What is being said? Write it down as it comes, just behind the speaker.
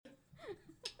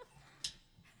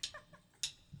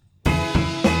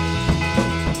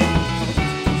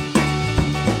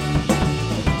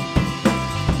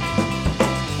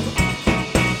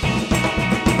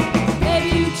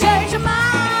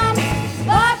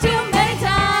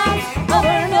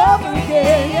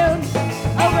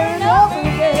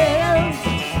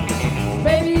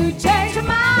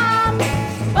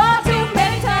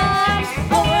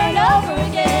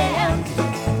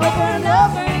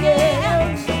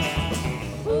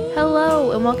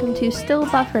Hello and welcome to Still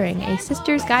Buffering, a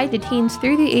sister's guide to teens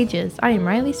through the ages. I am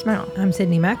Riley Smurl. I'm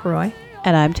Sydney McElroy.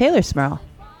 And I'm Taylor Smurl.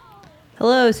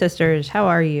 Hello, sisters. How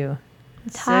are you?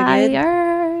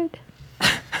 Tired.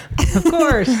 Of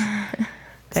course.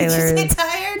 Taylor Did you is say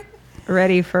tired?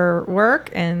 ready for work,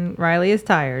 and Riley is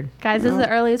tired. Guys, this is the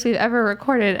earliest we've ever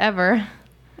recorded ever.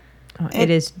 It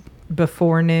is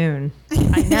before noon.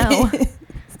 I know.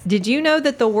 Did you know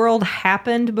that the world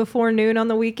happened before noon on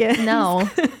the weekend? No.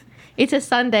 It's a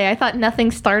Sunday. I thought nothing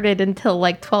started until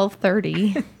like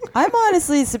 12:30. I'm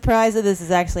honestly surprised that this is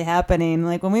actually happening.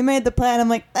 Like, when we made the plan, I'm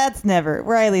like,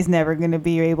 Riley's never going to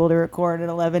be able to record at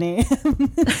 11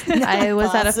 a.m. I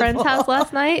was at a friend's house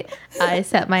last night. I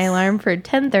set my alarm for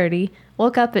 10:30,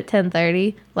 woke up at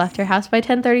 10:30, left her house by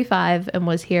 10:35, and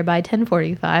was here by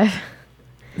 10:45.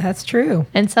 That's true.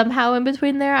 And somehow in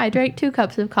between there, I drank 2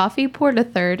 cups of coffee, poured a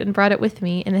third, and brought it with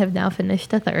me, and have now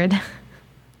finished a third.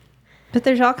 But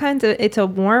there's all kinds of... It's a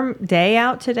warm day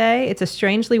out today. It's a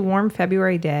strangely warm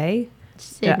February day.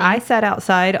 Sydney. I sat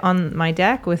outside on my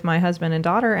deck with my husband and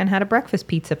daughter and had a breakfast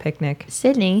pizza picnic.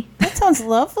 Sydney, That sounds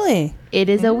lovely. it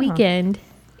is Yeah. a weekend,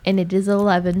 and it is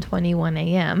 11:21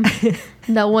 a.m.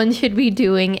 No one should be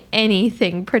doing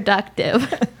anything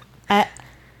productive.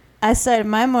 I started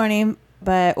my morning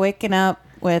by waking up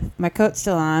with my coat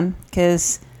still on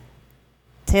because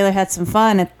Taylor had some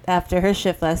fun after her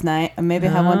shift last night and maybe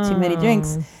had one too many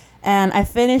drinks. And I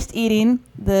finished eating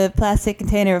the plastic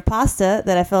container of pasta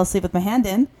that I fell asleep with my hand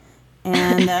in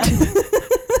and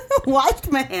washed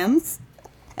my hands.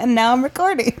 And now I'm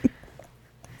recording.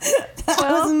 That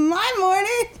was my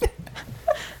morning.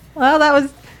 Well, that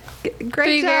was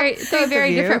great Three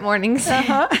very different mornings. There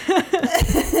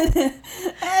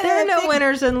are no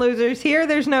winners and losers here.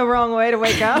 There's no wrong way to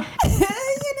wake up.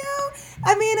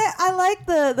 I mean, I like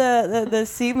the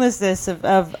seamlessness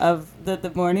of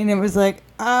the morning. It was like,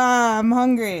 I'm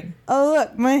hungry. Oh,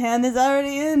 look, my hand is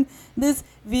already in this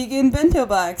vegan bento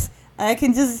box. I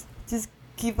can just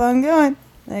keep on going.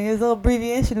 Like a little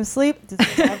abbreviation of sleep,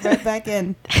 just dive right back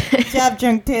in. Good job,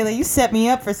 Drunk Taylor. You set me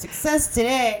up for success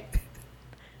today.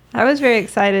 I was very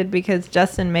excited because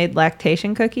Justin made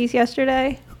lactation cookies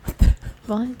yesterday.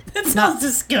 What? That sounds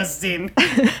disgusting.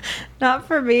 Not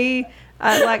for me.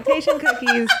 Lactation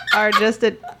cookies are just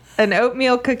an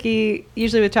oatmeal cookie,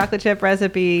 usually with chocolate chip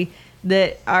recipe,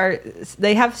 they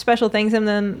have special things in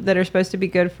them that are supposed to be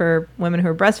good for women who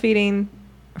are breastfeeding,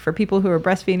 for people who are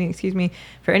breastfeeding,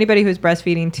 for anybody who's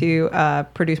breastfeeding to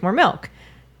produce more milk.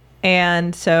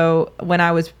 And so when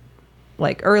I was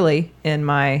like early in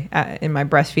my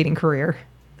breastfeeding career,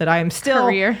 that I am still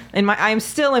I am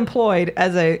still employed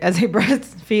as a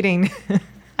breastfeeding.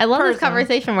 I love this person.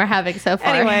 Conversation we're having so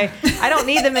far. Anyway, I don't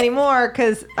need them anymore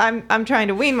because I'm trying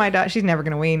to wean my daughter. She's never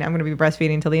going to wean. I'm going to be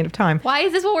breastfeeding until the end of time. Why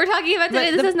is this what we're talking about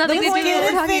today? This has nothing to do with what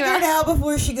we're talking Figure it about. out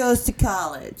before she goes to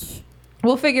college.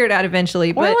 We'll figure it out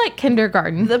eventually. Or But like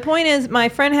kindergarten. the point is, my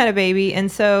friend had a baby,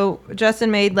 and so Justin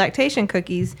made lactation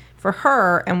cookies for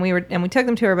her, and we took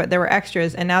them to her, but there were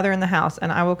extras, and now they're in the house.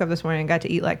 And I woke up this morning and got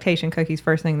to eat lactation cookies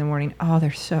first thing in the morning. Oh,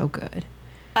 they're so good.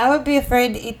 I would be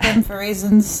afraid to eat them for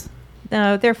reasons.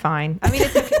 No, they're fine. I mean,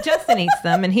 Justin eats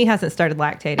them, and he hasn't started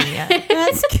lactating yet.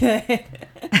 That's good.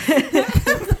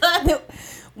 I'm glad that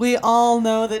we all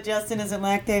know that Justin isn't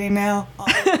lactating now.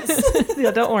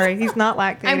 Yeah, don't worry, he's not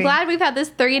lactating. I'm glad we've had this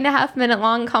 3.5 minute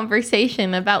long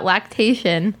conversation about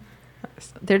lactation.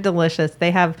 They're delicious.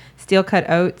 They have steel cut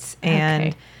oats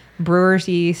and brewer's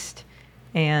yeast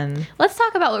and Let's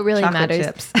talk about what really chocolate matters.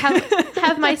 chips.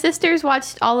 Have my sisters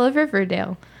watched all of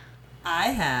Riverdale? I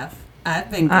have.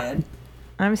 I've been good.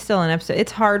 I'm still in episode.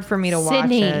 It's hard for me to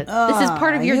Sydney, watch it. this is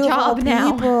part of your job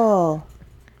now. People.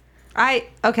 I'm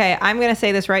going to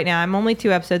say this right now. I'm only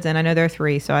 2 episodes in. I know there are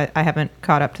 3, so I haven't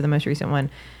caught up to the most recent one.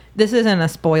 This isn't a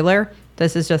spoiler.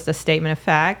 This is just a statement of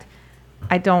fact.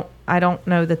 I don't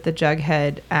know that the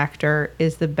Jughead actor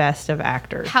is the best of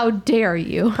actors. How dare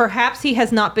you? Perhaps he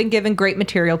has not been given great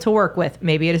material to work with.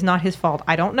 Maybe it is not his fault.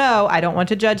 I don't know. I don't want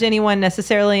to judge anyone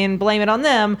necessarily and blame it on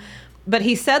them. But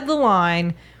he said the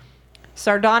line,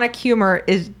 sardonic humor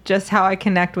is just how I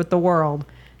connect with the world.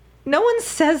 No one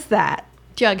says that.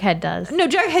 Jughead does. No,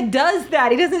 Jughead does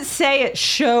that. He doesn't say it.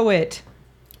 Show it.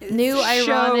 New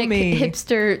ironic me.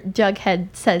 hipster Jughead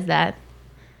says that.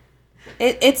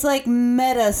 It's like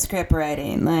meta script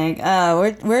writing. Like,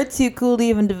 we're too cool to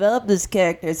even develop this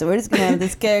character, so we're just gonna have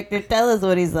this character tell us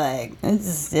what he's like. That's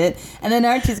just it. And then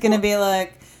Archie's gonna be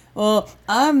like, well,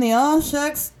 I'm the all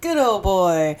shucks good old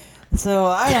boy, so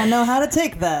I don't know how to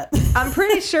take that. I'm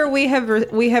pretty sure we have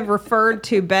referred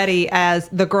to Betty as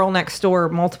the girl next door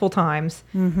multiple times,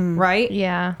 right?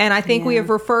 Yeah. And I think we have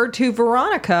referred to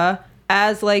Veronica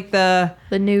as like the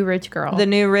new rich girl. the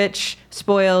new rich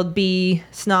spoiled bee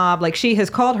snob. Like she has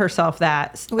called herself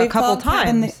that a couple called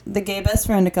Kevin times. the gay best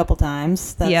friend a couple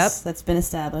times. That's been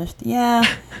established. Yeah.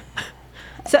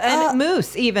 So and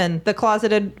Moose, even the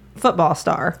closeted football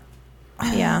star.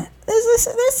 Yeah. There's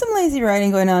some lazy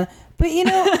writing going on, but you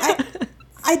know,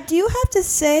 I do have to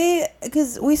say,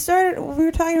 because we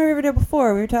were talking about Riverdale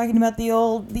before. We were talking about the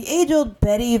age old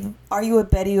Betty, are you a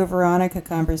Betty or Veronica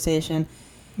conversation.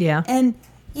 Yeah. And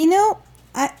you know,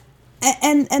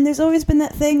 and there's always been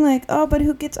that thing like, oh, but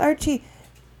who gets Archie?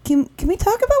 Can we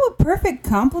talk about what perfect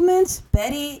compliments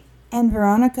Betty and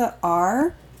Veronica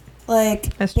are?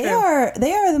 Like That's they true. are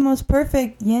the most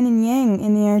perfect yin and yang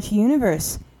in the Archie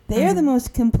universe. They are the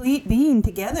most complete being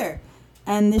together.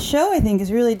 And the show, I think,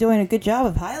 is really doing a good job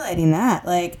of highlighting that.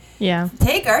 Like, Yeah.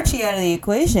 take Archie out of the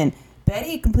equation.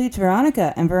 Betty completes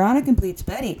Veronica, and Veronica completes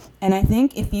Betty. And I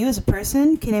think if you as a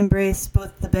person can embrace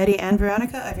both the Betty and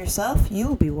Veronica of yourself, you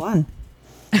will be one.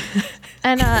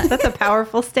 And That's a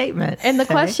powerful statement. and the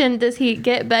Okay. question, does he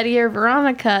get Betty or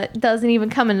Veronica, doesn't even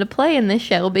come into play in this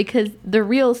show because the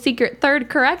real secret third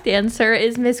correct answer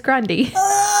is Miss Grundy.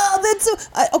 Oh, that's so...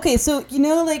 okay, so, you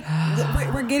know, like,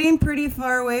 we're getting pretty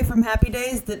far away from Happy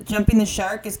Days that Jumping the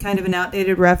Shark is kind of an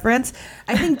outdated reference.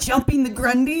 I think Jumping the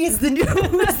Grundy is the new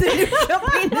Jumping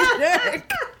the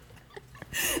Shark.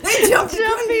 They jumped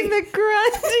Jumping the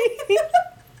Grundy.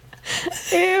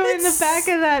 Ew, in the back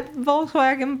of that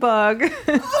Volkswagen Bug.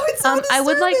 Oh, it's so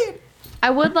I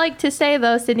would like to say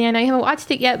though, Sydney, I know you haven't watched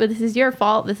it yet, but this is your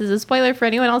fault. This is a spoiler for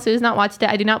anyone else who has not watched it.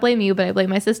 I do not blame you, but I blame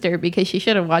my sister because she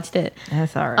should have watched it.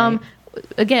 That's all right.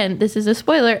 Again, this is a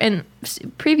spoiler, and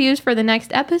previews for the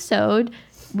next episode,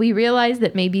 we realize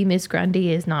that maybe Miss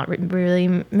Grundy is not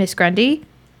really Miss Grundy.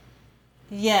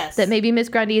 Yes. That maybe Miss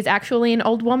Grundy is actually an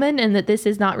old woman, and that this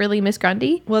is not really Miss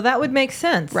Grundy. Well, that would make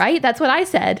sense. Right? That's what I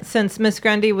said. Since Miss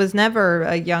Grundy was never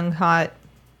a young, hot...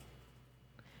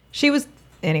 She was...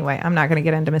 Anyway, I'm not going to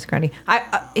get into Miss Grundy.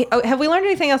 Have we learned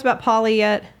anything else about Polly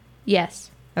yet? Yes.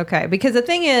 Okay, because the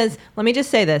thing is, let me just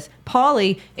say this.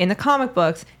 Polly, in the comic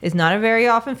books, is not a very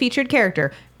often featured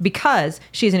character because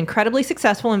she's an incredibly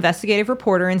successful investigative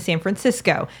reporter in San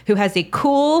Francisco who has a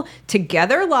cool,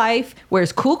 together life,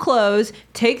 wears cool clothes,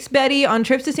 takes Betty on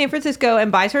trips to San Francisco,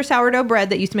 and buys her sourdough bread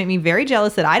that used to make me very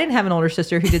jealous that I didn't have an older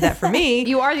sister who did that for me.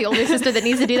 You are the older sister that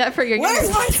needs to do that for your Where's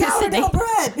younger my sister, Sydney. sourdough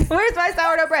bread? Where's my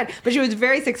sourdough bread? But she was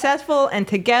very successful and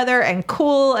together and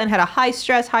cool and had a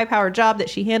high-stress, high-powered job that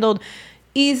she handled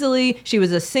easily. She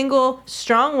was a single,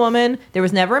 strong woman. There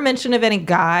was never a mention of any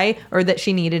guy or that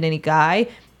she needed any guy.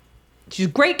 She's a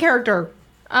great character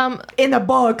in the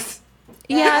books.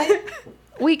 Yeah.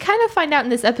 We kind of find out in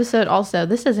this episode also,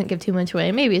 this doesn't give too much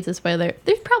away, maybe it's a spoiler,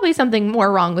 there's probably something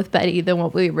more wrong with Betty than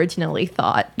what we originally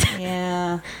thought.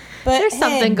 Yeah. But There's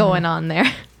something going on there.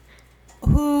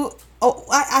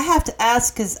 I have to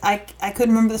ask because I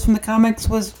couldn't remember this from the comics.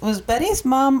 Was Betty's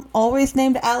mom always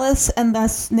named Alice and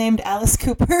thus named Alice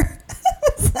Cooper?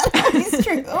 Is that always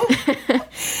true?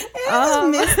 I just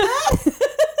missed that.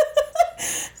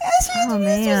 She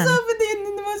introduced herself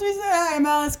in the most recent. Hi, I'm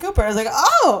Alice Cooper. I was like,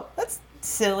 oh, that's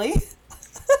silly.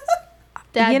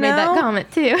 Dad You made that know? comment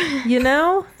too. You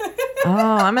know?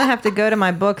 I'm going to have to go to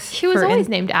my books. She was for always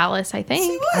named Alice, I think.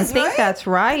 She was, I think right? that's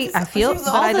right. I feel, she was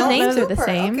but All I the don't names know. are the Cooper,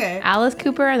 same. okay. Alice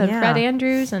Cooper and then Yeah. Fred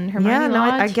Andrews and Hermione Yeah, no,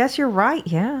 Lodge. I guess you're right.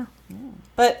 Yeah.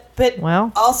 But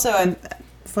Well. also, and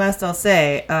last I'll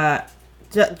say,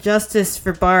 justice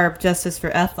for Barb, justice for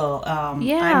Ethel.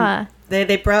 Yeah.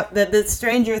 They brought the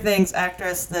Stranger Things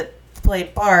actress that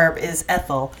played Barb is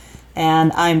Ethel,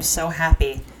 and I'm so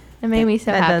happy. It made me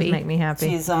so that happy. does make me happy.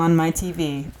 She's on my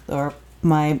TV or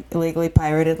my illegally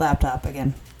pirated laptop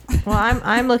again. Well,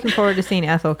 I'm looking forward to seeing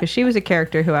Ethel because she was a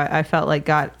character who I felt like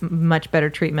got much better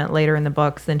treatment later in the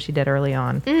books than she did early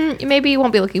on. Maybe you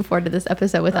won't be looking forward to this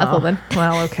episode with Ethel then.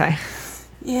 Well, okay.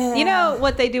 Yeah. You know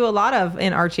what they do a lot of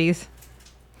in Archie's?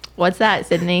 What's that,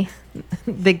 Sydney?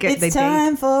 They it's date.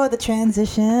 time for the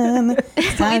transition.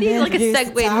 It's time We need to like a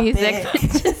introduce the segue music.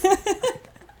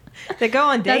 topic. They go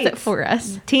on Does dates. it for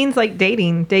us. Teens like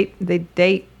dating. They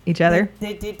date each other.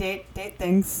 They date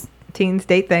things. Teens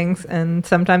date things, and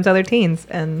sometimes other teens.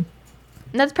 And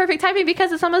And that's perfect timing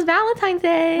because it's almost Valentine's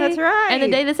Day. That's right. And the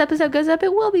day this episode goes up,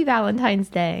 it will be Valentine's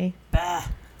Day. Bah.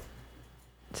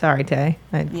 sorry, Tay.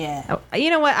 Yeah. You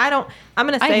know what? I'm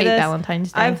going to I say hate this.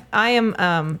 Valentine's Day. I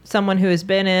am someone who has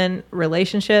been in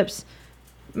relationships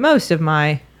most of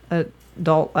my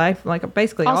adult life, like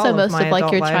basically all Also, of most my of like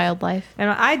adult your life. child life. And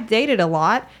I dated a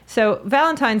lot. So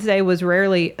Valentine's Day was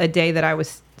rarely a day that I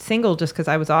was single just because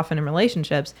I was often in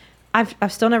relationships.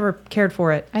 I've still never cared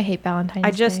for it. I hate Valentine's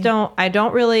I just Day. don't. I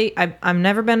don't really. I've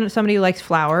never been somebody who likes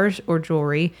flowers or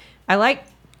jewelry. I like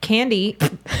candy.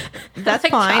 That's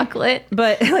like fine. chocolate.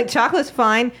 But like chocolate's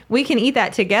fine. We can eat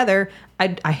that together.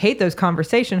 I hate those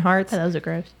conversation hearts. Oh, those are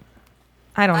gross.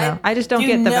 I don't know. I just don't do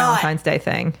get the not. Valentine's Day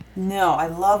thing. No, I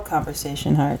love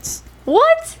conversation hearts.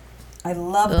 What? I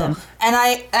love them, and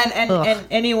and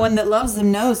anyone that loves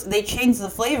them knows they changed the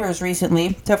flavors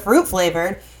recently to fruit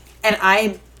flavored, and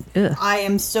I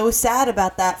am so sad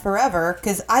about that forever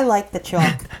because I like the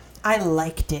chalk. I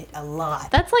liked it a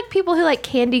lot. That's like people who like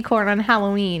candy corn on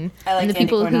Halloween. I like and the candy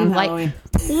people corn who on like Halloween.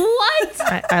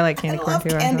 what? I like candy I corn love too.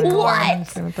 candy corn.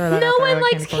 What? No one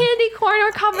likes candy corn or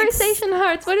conversation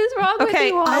hearts. What is wrong with Okay,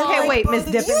 you all? okay, like wait, Miss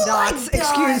both- Dippin' you Dots. like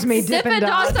Excuse me, dots. Dippin' Dippin'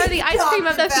 Dots Dots. are the ice cream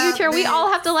of the Talk about future. We me.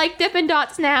 all have to like Dippin'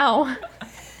 Dots now.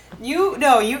 You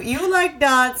like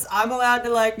dots. I'm allowed to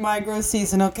like micro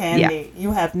seasonal candy.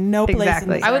 You have no place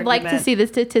Exactly. in this I would like to argument. see the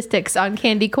statistics on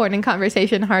candy corn and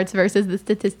conversation hearts versus the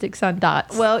statistics on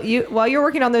dots. Well, while you're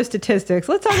working on those statistics,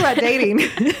 let's talk about dating.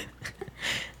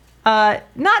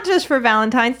 Not just for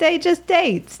Valentine's Day, just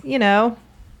dates.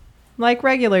 Like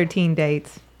regular teen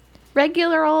dates.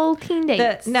 Regular old teen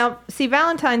dates. Now, see,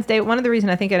 Valentine's Day. One of the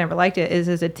reasons I think I never liked it is,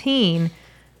 as a teen,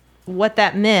 what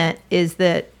that meant is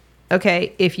that,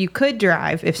 okay, if you could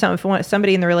drive, if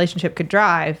somebody in the relationship could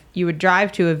drive, you would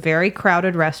drive to a very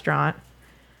crowded restaurant,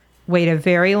 wait a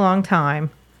very long time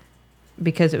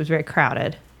because it was very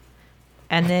crowded,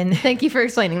 and then Thank you for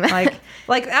explaining that.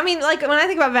 like I mean, like when I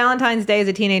think about Valentine's Day as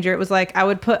a teenager, it was like I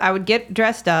would get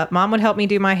dressed up. Mom would help me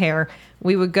do my hair.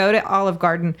 We would go to Olive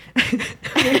Garden.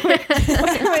 we would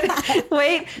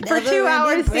wait for 2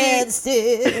 hours to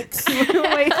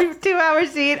wait 2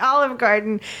 hours to eat Olive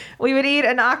Garden. We would eat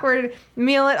an awkward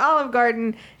meal at Olive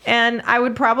Garden, and I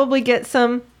would probably get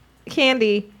some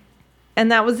candy,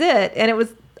 and that was it. And it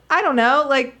was, I don't know,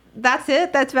 like that's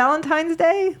it. That's Valentine's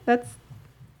Day.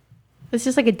 It's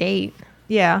just like a date.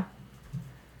 Yeah.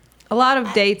 A lot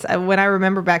of dates, when I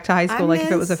remember back to high school, like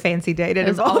if it was a fancy date, it It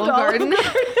was involved Olive Garden.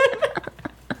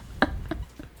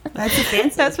 That's a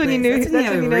fancy. That's when you knew. That's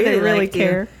when you know they really liked you.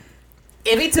 care,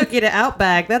 If he took you to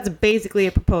Outback, that's basically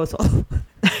a proposal.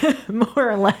 more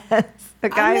or less. A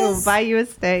guy who will buy you a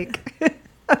steak.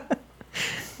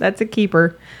 That's a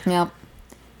keeper. Yep.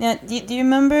 Yeah. Do you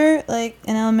remember, like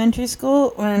in elementary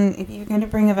school, when if you were going to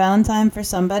bring a Valentine for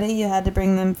somebody, you had to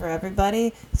bring them for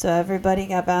everybody, so everybody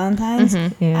got Valentines.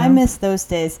 Yeah. I miss those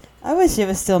days. I wish it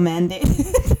was still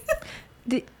mandated.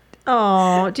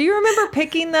 Oh, do you remember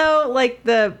picking though, like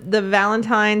the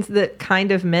Valentines that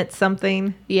kind of meant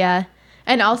something? Yeah.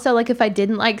 And also, like, if I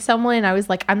didn't like someone, I was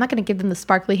like, I'm not going to give them the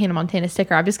sparkly Hannah Montana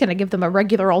sticker. I'm just going to give them a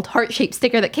regular old heart-shaped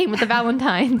sticker that came with the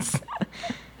Valentines.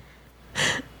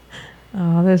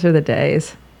 Oh, those are the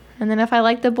days. And then if I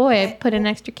liked the boy, I put in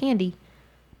extra candy.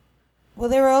 Well,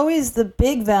 they were always the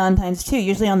big Valentines too.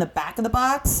 Usually on the back of the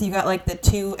box, you got like the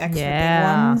 2 extra big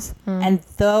ones, and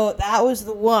though that was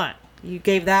the one, you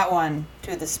gave that one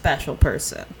to the special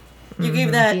person. You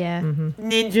gave that Yeah.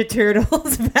 Ninja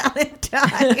Turtles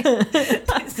Valentine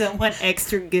to someone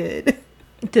extra good.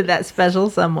 To that special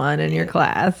someone in your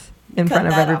class in Cut front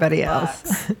of that off everybody the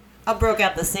else. box. I broke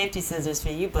out the safety scissors for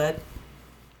you, bud.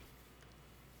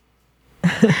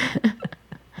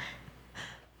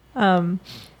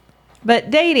 But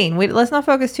dating, let's not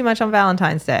focus too much on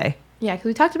Valentine's Day. Yeah, because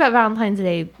we talked about Valentine's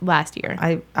Day last year.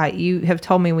 You have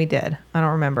told me we did. I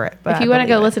don't remember it. But If you want to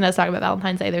go listen to us talk about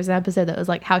Valentine's Day, there's an episode that was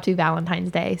like How to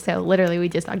Valentine's Day. So literally, we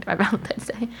just talked about Valentine's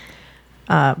Day.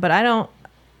 But I don't.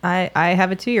 I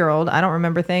have a 2-year-old. I don't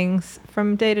remember things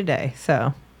from day to day,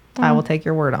 so I will take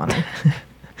your word on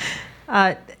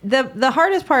it. The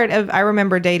hardest part of I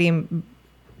remember dating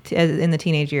in the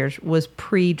teenage years was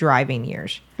pre-driving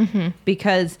years,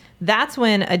 because that's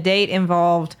when a date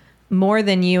involved more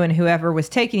than you and whoever was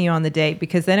taking you on the date.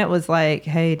 Because then it was like,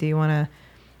 hey, do you want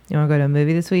to go to a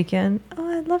movie this weekend?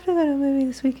 Oh, I'd love to go to a movie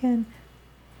this weekend.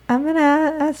 I'm gonna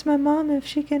ask my mom if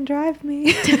she can drive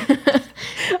me.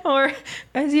 Or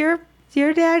is your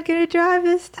dad gonna drive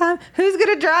this time? Who's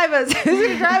gonna drive us? Who's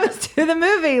gonna drive us to the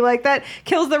movie? Like, that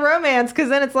kills the romance, because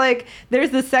then it's like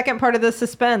there's the second part of the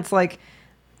suspense. Like,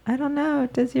 I don't know.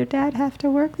 Does your dad have to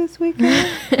work this weekend?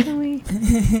 Can we?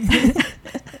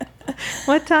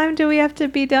 What time do we have to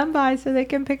be done by so they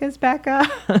can pick us back up?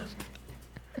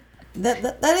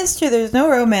 That is true. There's no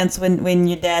romance when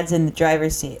your dad's in the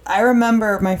driver's seat. I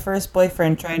remember my first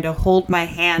boyfriend trying to hold my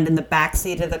hand in the back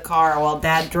seat of the car while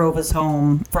Dad drove us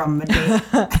home from a date.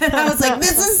 And I was like,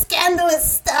 this is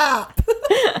scandalous. Stop.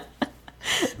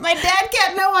 My dad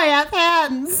can't know I have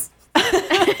hands.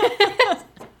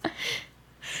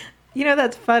 You know,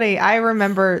 that's funny. I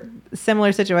remember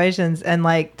similar situations and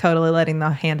like totally letting the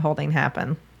hand holding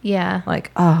happen. Yeah.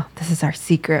 Like, oh, this is our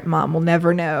secret. Mom will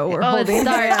never know. We're Oh, holding it's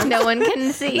dark. hands. No one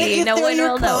can see. Like you no throw one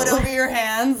your will coat know. over your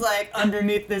hands, like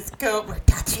underneath this coat. We're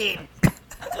touching.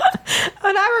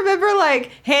 And I remember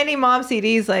like handing Mom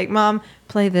CDs, like, Mom,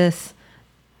 play this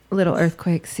Little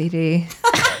Earthquake CD.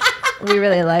 We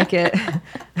really like it.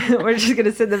 We're just going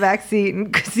to sit in the back seat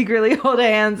and secretly hold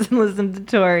hands and listen to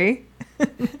Tori.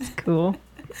 It's cool.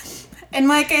 In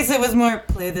my case, it was more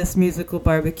play this musical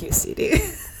barbecue CD.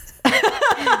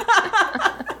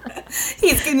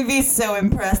 He's going to be so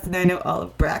impressed, and I know all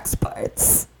of Brack's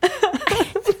parts.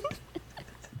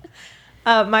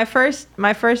 My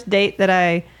first date that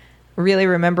I really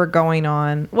remember going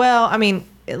on. Well, I mean,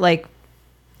 like,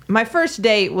 my first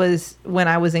date was when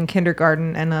I was in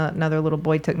kindergarten, and another little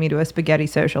boy took me to a spaghetti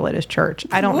social at his church.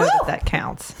 I don't know Woo! that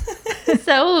counts.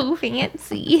 So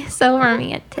fancy. So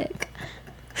romantic.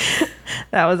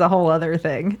 That was a whole other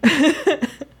thing.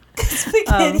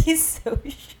 Spaghetti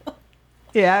social.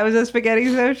 Yeah, it was a spaghetti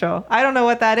social. I don't know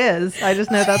what that is. I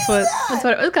just know that's what. That's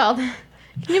what it was called. Can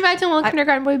you imagine a little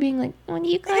kindergarten boy being like, when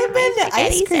you go to I've my been to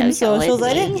spaghetti ice cream social with socials.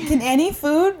 I me?" didn't. Can any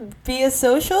food be a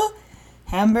social?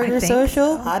 Hamburger I think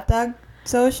social? so. Hot dog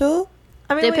social?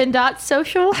 I mean, Dippin' Dots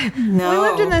social?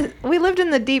 No. we lived in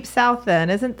the deep South. Then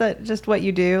isn't that just what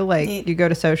you do? Like Ye- you go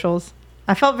to socials.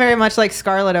 I felt very much like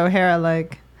Scarlett O'Hara.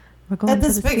 Like we're going At the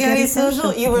to spaghetti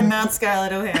social, you were not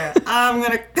Scarlett O'Hara. I'm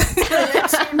gonna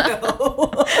let you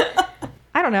know.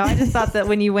 I don't know. I just thought that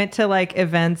when you went to like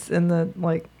events in the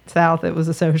like South, it was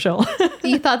a social.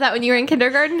 You thought that when you were in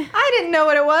kindergarten? I didn't know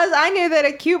what it was. I knew that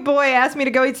a cute boy asked me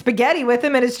to go eat spaghetti with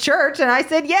him at his church, and I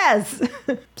said yes.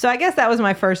 So I guess that was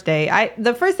my first date.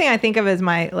 The first thing I think of as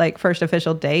my like first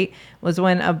official date was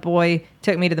when a boy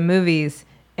took me to the movies,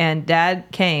 and Dad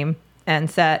came and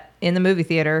sat in the movie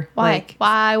theater. Why? Like,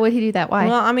 Why would he do that? Why?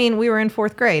 well, I mean, we were in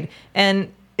 4th grade,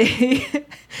 and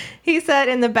he sat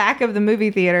in the back of the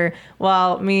movie theater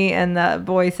while me and the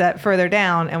boy sat further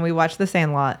down, and we watched The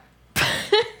Sandlot.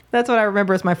 That's what I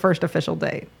remember as my first official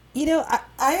date. You know,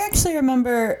 I actually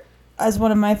remember as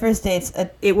one of my first dates.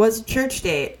 It was a church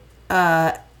date,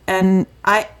 and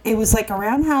it was like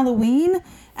around Halloween,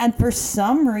 and for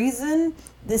some reason,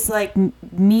 this like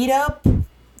meetup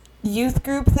youth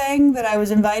group thing that I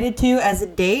was invited to as a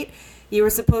date, you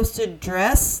were supposed to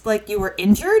dress like you were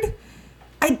injured.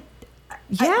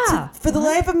 For the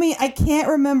life of me, I can't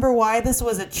remember why this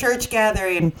was a church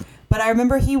gathering, but I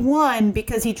remember he won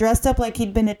because he dressed up like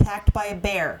he'd been attacked by a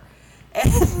bear. And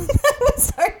that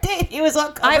was our date. He was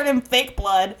all covered in fake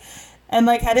blood and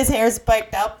like had his hair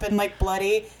spiked up and like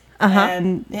bloody.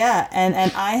 And yeah, and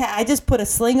I just put a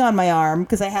sling on my arm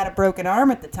because I had a broken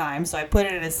arm at the time, so I put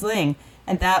it in a sling,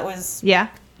 and that was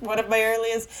one of my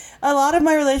earliest. A lot of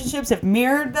my relationships have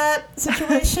mirrored that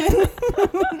situation.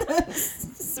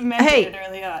 Cemented it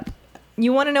early on.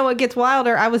 You want to know what gets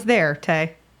wilder? I was there,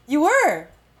 Tay. You were?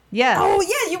 Yeah. Oh,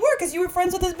 yeah, you were, because you were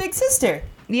friends with his big sister.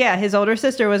 Yeah, his older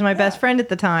sister was my best friend at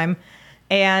the time,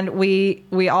 and we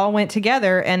all went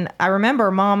together. And I remember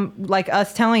Mom, like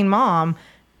us telling Mom,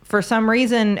 for some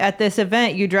reason at this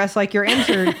event you dress like you're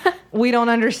injured. We don't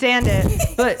understand it,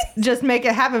 but just make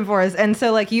it happen for us. And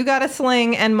so like you got a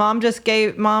sling, and Mom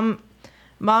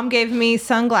gave me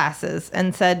sunglasses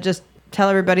and said, just tell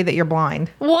everybody that you're blind.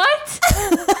 What?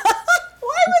 Why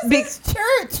was this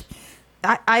church?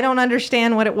 I don't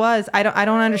understand what it was. I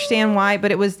don't understand why,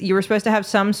 but it was, you were supposed to have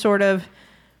some sort of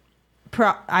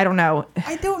I don't know.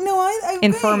 I don't know.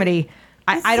 Infirmity.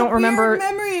 I don't remember. Weird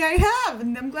memory I have,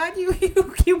 and I'm glad you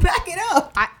back it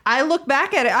up. I look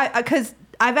back at it because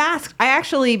I've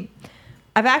actually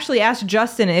asked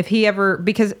Justin if he ever,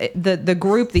 because the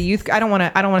group, the youth, I don't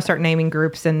want to start naming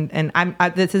groups, and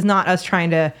this is not us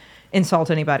trying to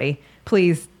insult anybody.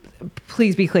 Please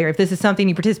be clear. If this is something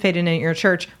you participated in your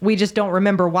church, we just don't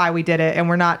remember why we did it, and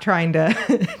we're not trying to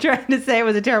say it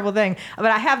was a terrible thing.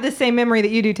 But I have this same memory that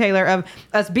you do, Taylor, of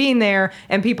us being there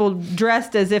and people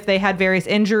dressed as if they had various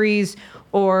injuries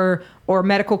or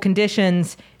medical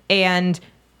conditions, and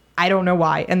I don't know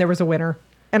why. And there was a winner.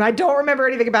 And I don't remember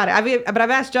anything about it. But I've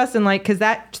asked Justin, like, because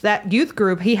that youth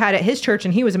group he had at his church,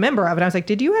 and he was a member of it. I was like,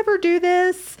 did you ever do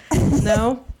this?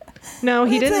 No,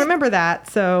 he didn't remember that.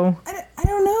 So I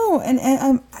don't know.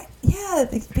 And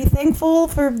be thankful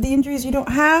for the injuries you don't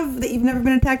have, that you've never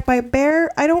been attacked by a bear.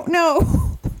 I don't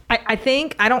know. I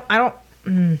think I don't know.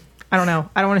 I don't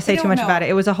want to say too much about it.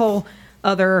 It was a whole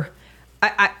other.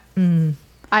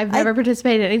 I've never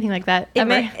participated in anything like that.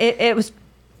 It was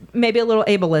maybe a little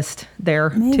ableist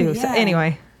there too. Yeah. So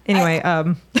anyway.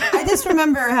 I just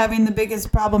remember having the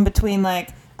biggest problem between like,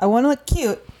 I want to look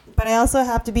cute, but I also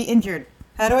have to be injured.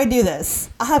 How do I do this?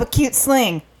 I'll have a cute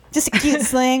sling. Just a cute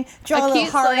sling. Draw a little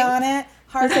cute heart sling. on it.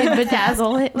 Heart Like on it.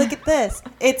 bedazzle it. Look at this.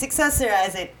 It's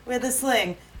accessorizing with a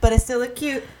sling, but it still look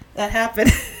cute. That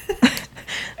happened.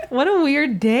 What a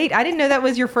weird date. I didn't know that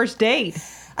was your first date.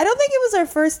 I don't think it was our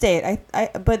first date.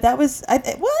 But that was, well,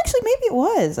 actually, maybe it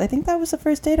was. I think that was the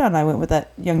first date I went with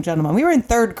that young gentleman. We were in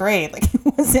third grade. Like,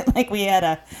 it wasn't like we had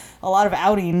a lot of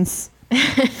outings.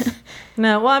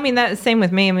 No, well, I mean, that's the same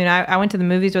with me. I mean, I went to the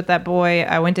movies with that boy.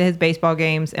 I went to his baseball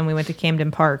games, and we went to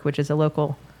Camden Park, which is a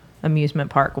local amusement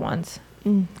park once.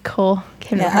 Cool.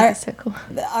 Camden Yeah, Park is so cool.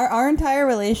 Our entire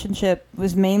relationship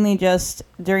was mainly just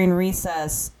during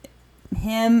recess.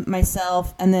 Him,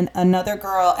 myself, and then another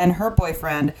girl and her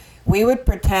boyfriend. We would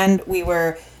pretend we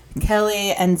were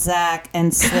Kelly and Zach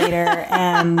and Slater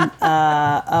and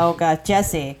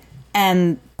Jesse,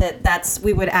 and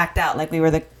we would act out like we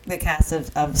were the cast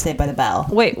of Saved by the Bell.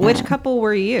 Wait, which couple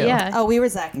were you? Yeah. Oh, we were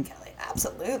Zach and Kelly.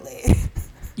 Absolutely.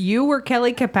 You were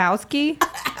Kelly Kapowski?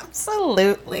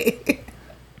 Absolutely.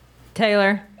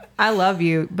 Taylor, I love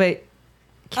you, but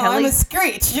Oh, I'm Kelly... a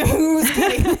screech. Who's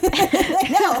kidding?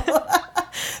 No.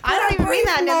 I don't even mean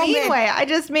that in a mean way. I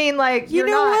just mean, like, You you're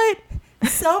know not... what?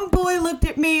 Some boy looked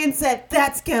at me and said,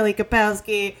 "That's Kelly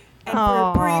Kapowski." And for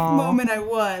a brief Aw. moment, I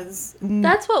was.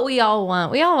 That's what we all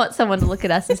want. We all want someone to look at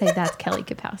us and say, that's Kelly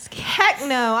Kapowski. Heck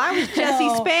no, I was Jesse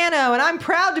No. Spano, and I'm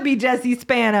proud to be Jesse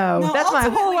Spano. No, That's my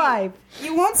whole ultimately, life.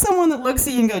 You want someone that looks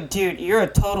at you and go, "Dude, you're a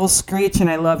total screech, and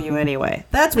I love you anyway."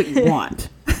 That's what you want.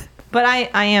 But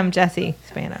I am Jesse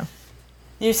Spano.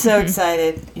 You're so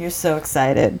excited. You're so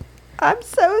excited. I'm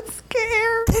so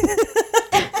scared.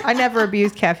 I never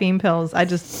abused caffeine pills. I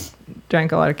just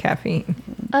drank a lot of caffeine.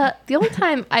 The only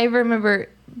time I remember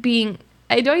being,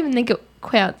 I don't even think it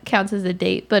counts as a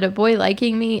date, but a boy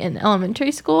liking me in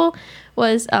elementary school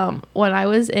was when I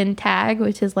was in TAG,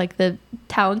 which is like the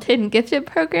talented and gifted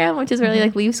program, which is really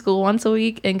like leave school once a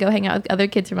week and go hang out with other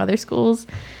kids from other schools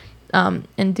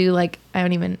and do like,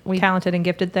 Talented and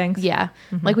gifted things. yeah,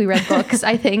 like we read books,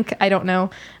 I think. I don't know.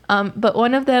 But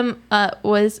one of them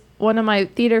was one of my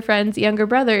theater friends' younger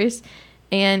brothers.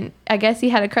 And I guess he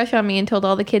had a crush on me and told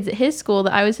all the kids at his school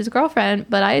that I was his girlfriend.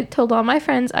 But I told all my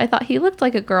friends I thought he looked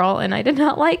like a girl and I did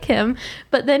not like him.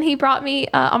 But then he brought me,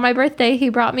 on my birthday, he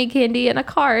brought me candy and a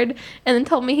card and then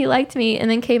told me he liked me and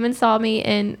then came and saw me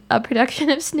in a production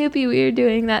of Snoopy we were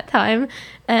doing that time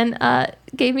and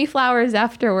gave me flowers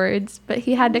afterwards. But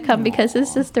he had to come because his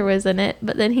sister was in it.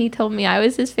 But then he told me I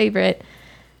was his favorite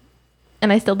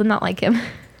and I still did not like him.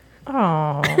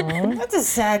 Oh. That's a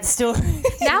sad story.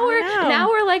 Now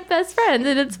we're like best friends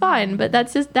and it's fine, but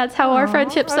that's how our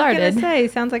friendship I was started. gonna say,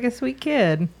 sounds like a sweet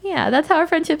kid. Yeah, that's how our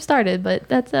friendship started, but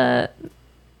that's I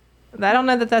don't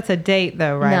know that that's a date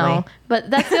though, Riley. no. But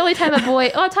that's the only time a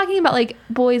boy I'm talking about like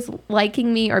boys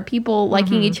liking me or people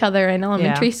liking each other in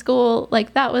elementary Yeah. school.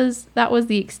 Like that was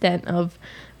the extent of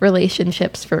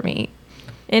relationships for me.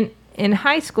 In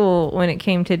high school, when it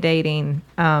came to dating,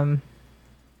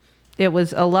 it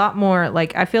was a lot more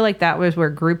like, I feel like that was where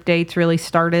group dates really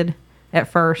started at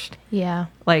first. Yeah.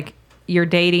 Like you're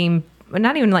dating,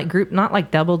 not even like group, not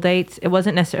like double dates. It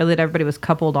wasn't necessarily that everybody was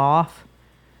coupled off.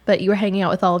 But you were hanging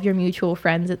out with all of your mutual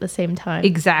friends at the same time.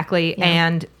 Exactly. Yeah.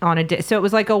 And on a date. So it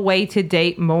was like a way to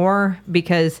date more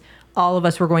because all of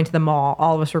us were going to the mall.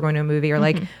 All of us were going to a movie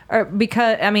or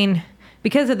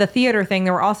because of the theater thing,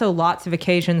 there were also lots of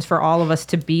occasions for all of us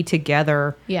to be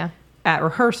together. Yeah. At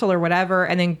rehearsal or whatever,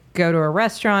 and then go to a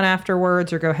restaurant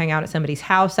afterwards or go hang out at somebody's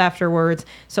house afterwards.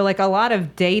 So like a lot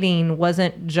of dating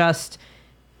wasn't just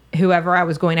whoever I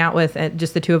was going out with and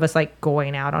just the two of us like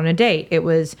going out on a date. It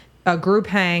was a group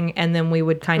hang, and then we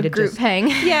would kind of Group just hang.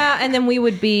 Yeah, and then we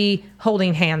would be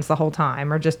holding hands the whole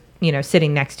time or just,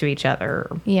 sitting next to each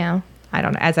other. Yeah. I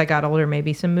don't know. As I got older,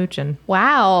 maybe some mooching.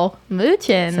 Wow.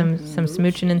 Moochin'. Some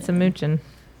smooching and some mooching.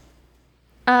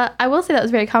 I will say that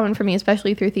was very common for me,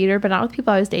 especially through theater, but not with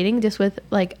people I was dating, just with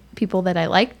like people that I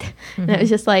liked. And it was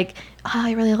just like, oh,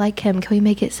 I really like him. Can we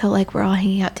make it so like we're all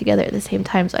hanging out together at the same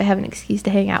time so I have an excuse to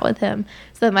hang out with him?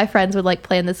 So that my friends would like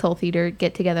plan this whole theater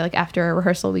get together. Like after a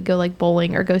rehearsal, we'd go like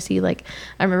bowling or go see like,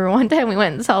 I remember one time we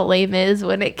went and saw Les Mis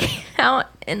when it came out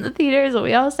in the theaters and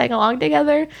we all sang along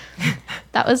together.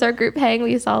 That was our group hang.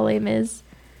 We saw Les Mis,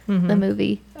 the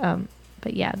movie.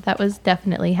 But yeah, that was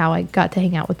definitely how I got to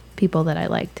hang out with people that I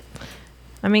liked.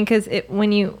 I mean, because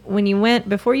when you went,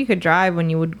 before you could drive,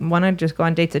 when you would want to just go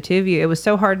on dates, the two of you, it was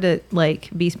so hard to like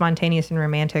be spontaneous and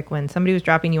romantic when somebody was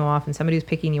dropping you off and somebody was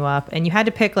picking you up, and you had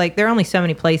to pick, like, there are only so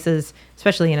many places,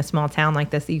 especially in a small town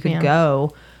like this, that you could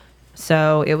go.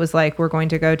 So it was like, we're going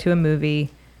to go to a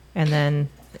movie, and then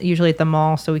usually at the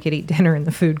mall so we could eat dinner in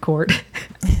the food court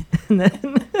and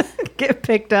then get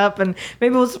picked up, and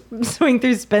maybe we'll swing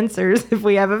through Spencer's if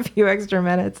we have a few extra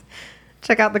minutes.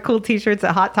 Check out the cool T-shirts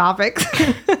at Hot Topics.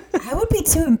 I would be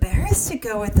too embarrassed to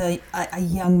go with a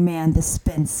young man to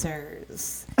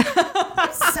Spencer's.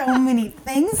 There's so many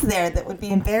things there that would be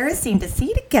embarrassing to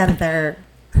see together.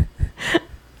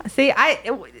 See, by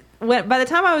the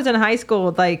time I was in high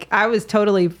school, like I was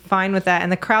totally fine with that,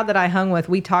 and the crowd that I hung with,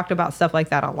 we talked about stuff like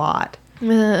that a lot.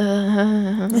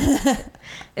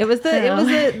 It was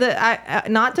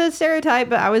not to stereotype,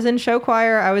 but I was in show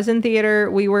choir, I was in theater,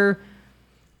 we were,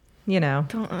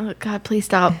 God, please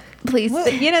stop. Please.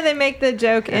 They make the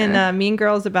joke in Mean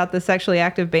Girls about the sexually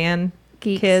active band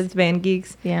kids, band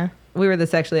geeks. Yeah. We were the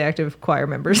sexually active choir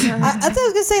members. I thought I was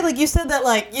going to say, like, you said that,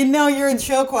 like, you're in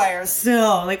show choir,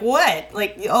 so, like, what?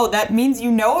 Like, that means you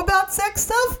know about sex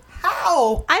stuff?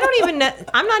 How? I don't even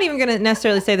I'm not even going to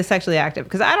necessarily say the sexually active,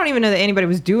 because I don't even know that anybody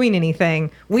was doing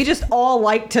anything. We just all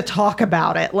like to talk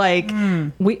about it. Like,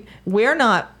 we're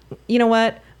not, you know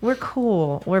what? We're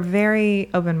cool. We're very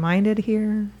open-minded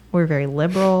here. We're very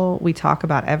liberal. We talk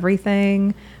about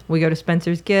everything. We go to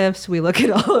Spencer's Gifts. We look at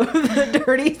all of the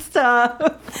dirty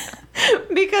stuff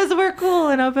because we're cool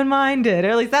and open-minded. Or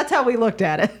at least that's how we looked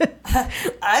at it.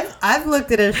 I've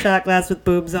looked at a shot glass with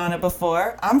boobs on it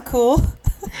before. I'm cool.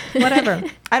 Whatever.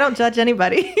 I don't judge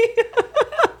anybody.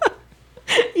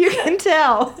 You can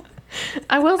tell.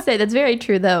 I will say that's very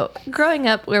true, though. Growing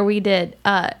up where we did,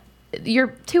 your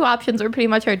two options were pretty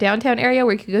much our downtown area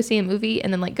where you could go see a movie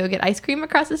and then like go get ice cream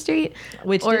across the street,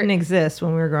 which didn't exist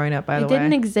when we were growing up. By the way, it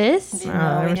didn't exist.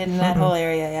 No, we didn't in that whole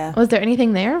area. Yeah. Was there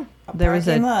anything there? There was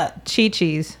a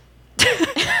Chi-Chi's.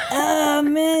 Oh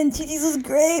man, Chi-Chi's was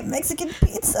great. Mexican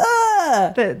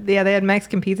pizza. They had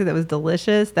Mexican pizza that was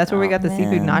delicious. That's where we got the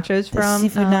seafood nachos from. The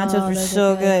seafood nachos were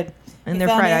so good. And their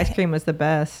fried ice cream was the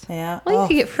best. Yeah. Well, you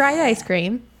could get fried ice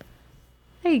cream.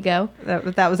 There you go.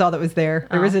 That was all that was there.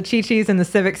 There was a Chi-Chi's in the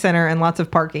Civic Center and lots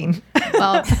of parking.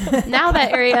 Well, now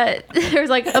that area, there's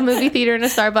like a movie theater and a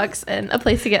Starbucks and a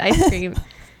place to get ice cream.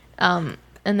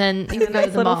 And then you can go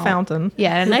to the little mall. Fountain.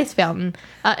 Yeah, a nice fountain.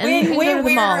 And way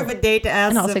of a date to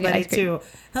ask somebody too.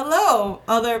 Hello,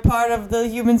 other part of the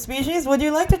human species. Would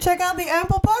you like to check out the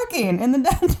ample parking in the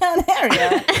downtown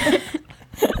area?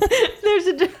 There's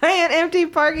a giant empty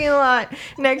parking lot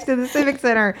next to the Civic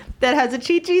Center that has a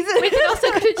Chi-Chi's. We can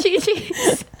also go to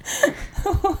Chi-Chi's.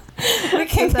 We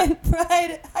can get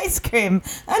fried ice cream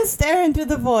and stare into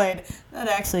the void. That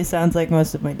actually sounds like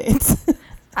most of my dates.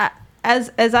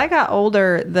 As I got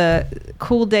older, the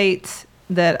cool dates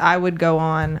that I would go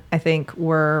on, I think,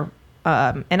 were,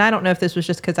 and I don't know if this was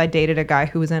just because I dated a guy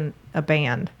who was in a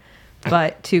band,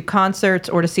 but to concerts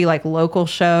or to see like local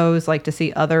shows, like to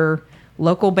see other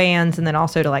local bands, and then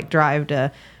also to like drive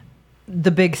to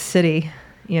the big city.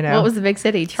 What was the big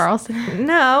city? Charleston?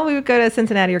 No, we would go to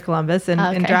Cincinnati or Columbus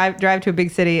and drive to a big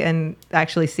city and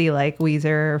actually see like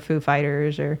Weezer or Foo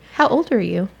Fighters or. How old are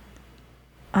you?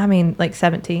 I mean, like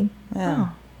 17. Yeah.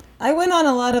 Oh. I went on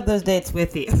a lot of those dates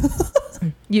with you.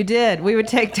 You did. We would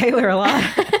take Taylor a lot.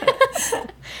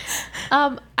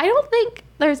 I don't think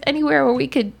there's anywhere where we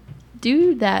could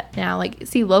do that now. Like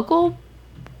see local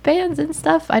bands and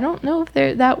stuff. I don't know if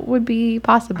that would be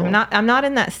possible. I'm not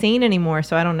in that scene anymore,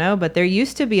 so I don't know. But there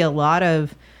used to be a lot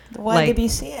of the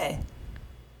YWCA.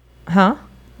 Huh?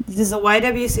 Is the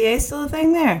YWCA still a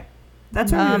thing there?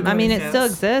 That's where I mean, it still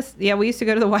exists. Yeah, we used to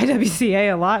go to the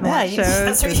YWCA a lot and watch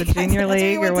shows or the Junior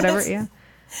League or whatever. Yeah.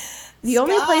 The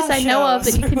only place I know of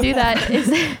that you can do that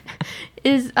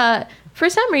is for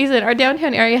some reason our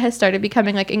downtown area has started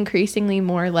becoming like increasingly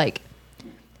more like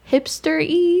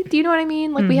hipster-y. Do you know what I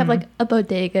mean? Like we have like a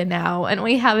bodega now, and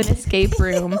we have an escape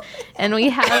room, and we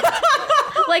have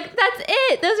like that's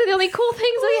it. Those are the only cool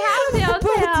things we have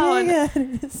downtown.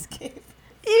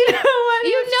 You know what?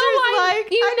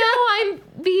 I'm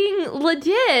being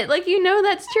legit. Like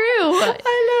that's true.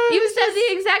 I know. You said the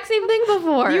exact same thing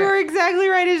before. You were exactly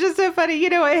right. It's just so funny. You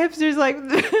know what hipsters like? A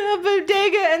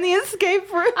bodega and the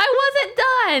escape room.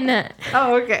 I wasn't done.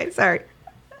 Oh, okay. Sorry.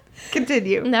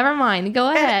 Continue. Never mind.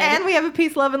 Go ahead. And we have a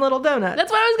peace, love, and little donut.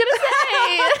 That's what I was gonna say.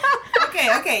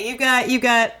 Okay. You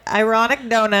got ironic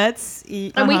donuts,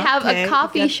 and we have a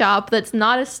coffee shop that's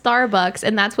not a Starbucks,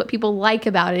 and that's what people like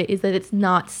about it is that it's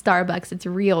not Starbucks. It's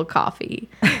real coffee,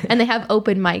 and they have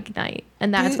open mic night,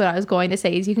 and that's what I was going to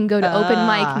say is you can go to open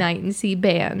mic night and see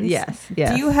bands. Yes.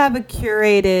 Do you have a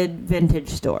curated vintage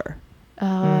store?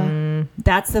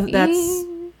 That's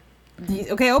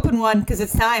okay. Open one because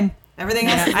it's time. Everything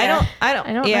else. I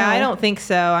don't. Yeah, I don't think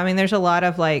so. I mean, there's a lot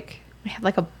of like. We have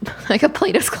like a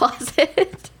Plato's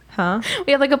Closet. Huh?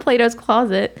 We have like a Plato's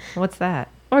Closet. What's that?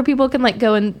 Where people can like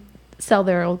go and sell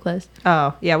their old clothes.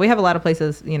 Oh yeah, we have a lot of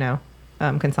places.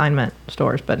 consignment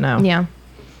stores, but no.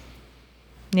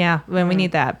 Yeah, when we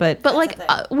need that. But like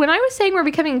when I was saying we're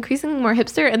becoming increasingly more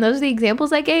hipster, and those are the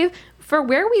examples I gave, for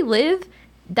where we live,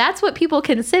 that's what people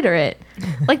consider it.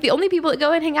 Like the only people that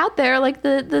go and hang out there are like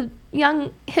the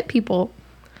young hip people.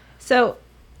 So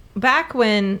back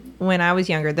when I was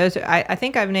younger, those I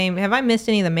think have I missed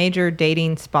any of the major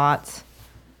dating spots,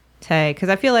 Tay? Because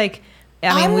I feel like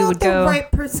I'm we not would the go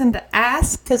right person to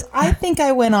ask because I think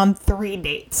I went on 3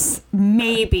 dates,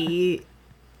 maybe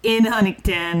in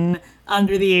Huntington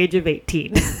under the age of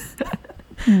 18.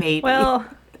 Maybe. Well,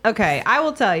 okay, I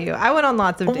will tell you, I went on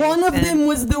lots of dates. One of them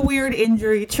was the weird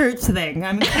injury church thing.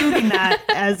 I'm including that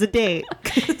as a date.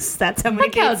 'Cause that's how many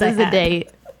That counts dates as I a had. date.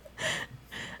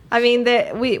 I mean,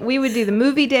 we would do the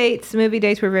movie dates. Movie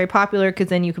dates were very popular because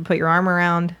then you could put your arm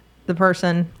around the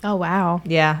person. Oh wow.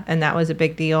 Yeah, and that was a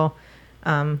big deal.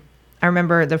 I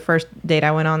remember the first date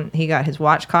I went on, he got his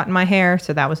watch caught in my hair,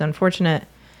 so that was unfortunate.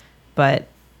 But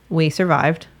we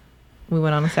survived. We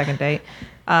went on a second date.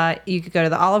 You could go to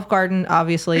the Olive Garden,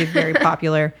 obviously, very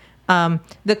popular.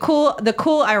 The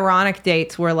cool ironic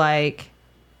dates were like,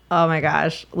 oh my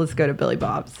gosh, let's go to Billy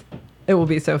Bob's. It will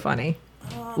be so funny.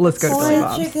 Let's go to Billy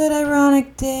Such Bob's. a good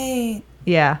ironic date.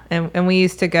 Yeah, and we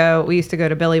used to go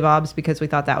to Billy Bob's because we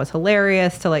thought that was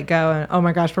hilarious to like go and, oh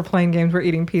my gosh, we're playing games, we're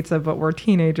eating pizza, but we're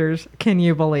teenagers. Can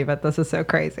you believe it? This is so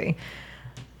crazy.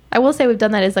 I will say we've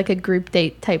done that as like a group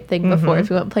date type thing before. If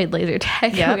we went and played laser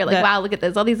tag, Yeah, we were like, that- wow, look at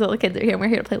this! All these little kids are here, and we're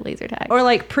here to play laser tag. Or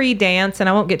like pre-dance, and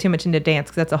I won't get too much into dance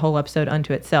because that's a whole episode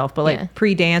unto itself, but like Yeah.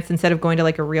 pre-dance, instead of going to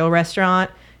like a real restaurant,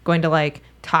 going to like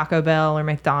Taco Bell or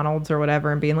McDonald's or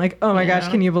whatever and being like, oh my gosh,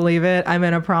 Yeah. can you believe it? I'm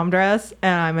in a prom dress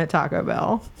and I'm at Taco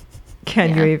Bell.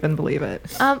 Can you Yeah. even believe it?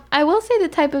 I will say the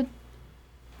type of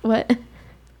what.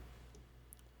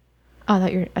 Oh,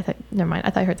 never mind. I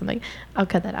thought I heard something. I'll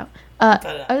cut that out.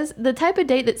 The type of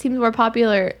date that seems more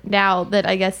popular now that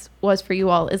I guess was for you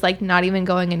all is like not even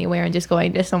going anywhere and just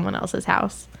going to someone else's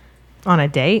house. On a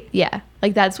date? Yeah,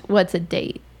 like that's what's a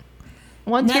date.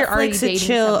 Once you're already Netflix dating and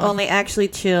chill, someone. only actually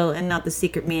chill and not the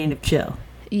secret meaning of chill.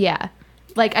 Yeah.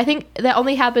 Like I think that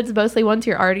only happens mostly once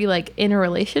you're already like in a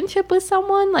relationship with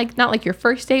someone. Like not like your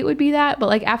first date would be that, but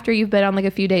like after you've been on like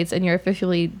a few dates and you're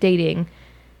officially dating.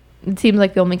 It seems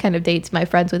like the only kind of dates my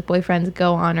friends with boyfriends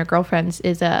go on or girlfriends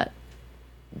is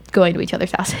going to each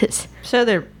other's houses. So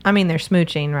they're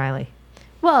smooching, Riley.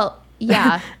 Well,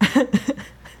 yeah.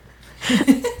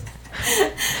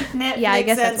 Yeah, I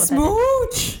guess that's what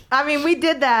that smooch. I mean, we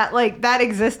did that. Like, that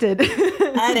existed back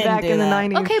do in the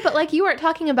that. 90s. Okay, but like you weren't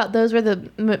talking about those were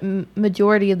the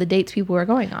majority of the dates people were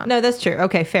going on. No, that's true.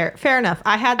 Okay, fair enough.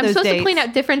 I had I'm those supposed dates. to point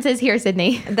out differences here,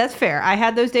 Sydney. That's fair. I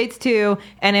had those dates too,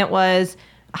 and it was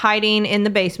hiding in the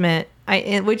basement.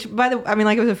 Which, like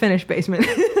it was a finished basement.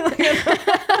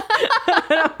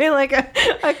 I mean, like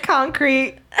a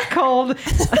concrete, cold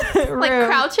room. Like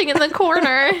crouching in the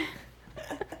corner.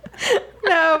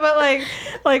 No, but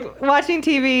like watching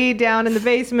TV down in the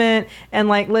basement and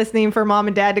like listening for mom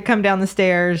and dad to come down the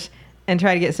stairs and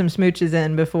try to get some smooches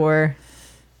in before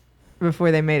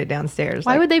they made it downstairs.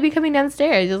 Why Like, would they be coming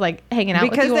downstairs? Just like hanging out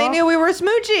with because you they all? knew we were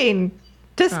smooching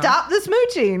to stop the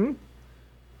smooching.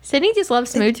 Sydney just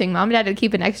loves smooching. Mom and dad would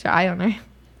keep an extra eye on her.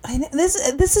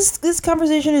 This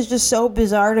conversation is just so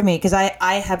bizarre to me because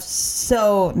I have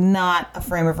so not a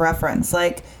frame of reference.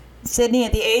 Like Sydney,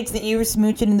 at the age that you were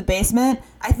smooching in the basement,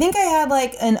 I think I had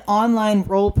like an online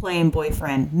role playing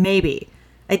boyfriend. Maybe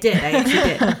I did. I actually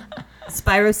did.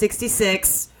 Spyro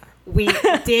 66. We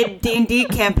did D&D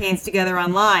campaigns together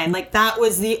online. Like that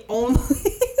was the only.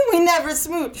 We never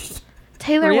smooched.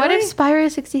 Taylor, what Really? if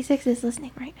Spyro 66 is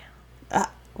listening right now?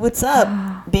 What's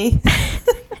up, B?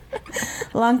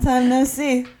 Long time no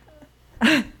see.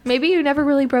 Maybe you never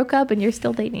really broke up and you're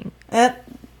still dating.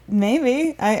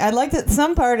 Maybe I liked it.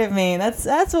 Some part of me. That's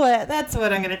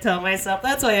what I'm gonna tell myself.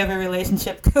 That's why every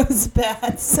relationship goes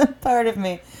bad. Some part of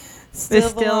me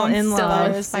Still belongs in to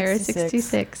love. Spyro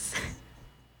 66.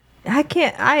 I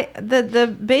can't.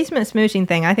 The basement smooching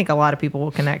thing. I think a lot of people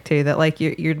will connect to that. Like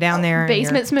you're down there. and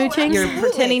Basement smooching? You're Absolutely.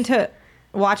 pretending to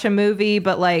watch a movie,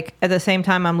 but like at the same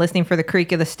time, I'm listening for the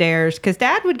creak of the stairs because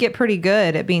Dad would get pretty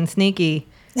good at being sneaky.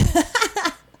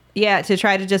 Yeah, to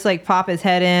try to just like pop his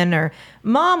head in, or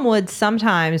Mom would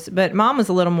sometimes, but Mom was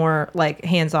a little more like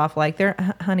hands off. Like,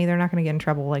 honey, they're not going to get in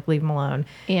trouble. Like, leave them alone.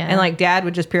 Yeah. And like Dad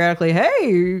would just periodically, hey,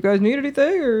 you guys need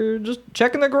anything, or just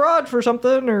checking the garage for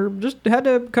something, or just had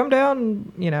to come down,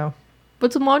 and, you know,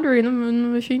 Put some laundry in the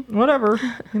machine. whatever,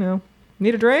 you know,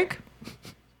 need a drink.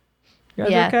 You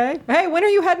guys Yeah. okay? Hey, when are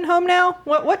you heading home now?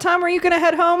 What time are you going to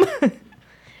head home?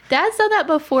 Dad's done that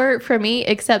before for me,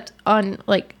 except on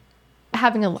like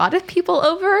having a lot of people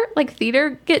over, like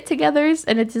theater get-togethers,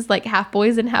 and it's just like half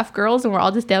boys and half girls, and we're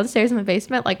all just downstairs in the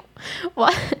basement, like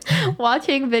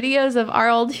watching videos of our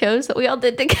old shows that we all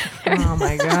did together. Oh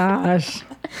my gosh.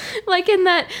 Like in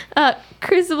that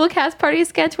Crucible Cast Party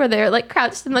sketch where they're like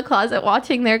crouched in the closet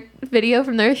watching their video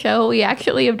from their show. We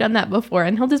actually have done that before,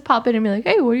 and he'll just pop in and be like,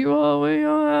 "Hey, what are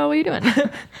you doing?"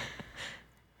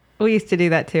 We used to do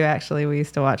that too. Actually, we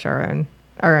used to watch our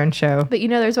own show. But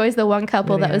there's always the one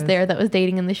couple that was Videos. there that was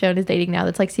dating in the show and is dating now.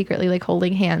 That's like secretly like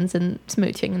holding hands and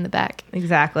smooching in the back.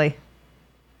 Exactly.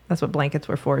 That's what blankets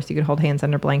were for. So you could hold hands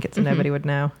under blankets and nobody would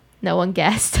know. No one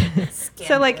guessed.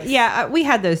 So like, yeah, we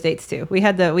had those dates too. We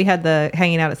had the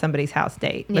hanging out at somebody's house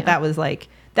date, but Yeah.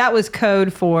 that was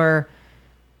code for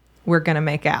we're gonna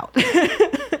make out.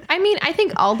 I mean, I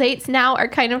think all dates now are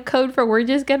kind of code for we're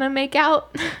just gonna make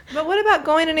out. But what about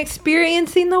going and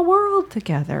experiencing the world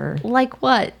together? Like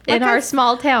what? In Like our I-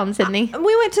 small town, Sydney.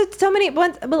 We went to so many, we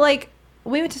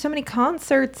went to so many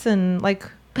concerts and like.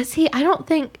 But see, I don't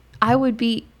think I would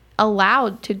be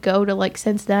allowed to go to like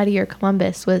Cincinnati or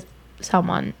Columbus with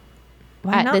someone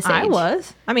Why at not? this age. I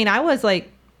was. I mean, I was like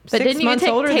But 6 didn't you months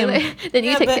take older Taylor? than. Didn't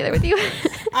you Yeah, take but- Taylor with you?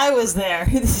 I was there.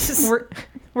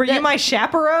 Were you my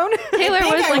chaperone? Taylor I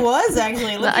think was I like was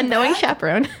actually the looking unknowing back.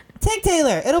 chaperone. Take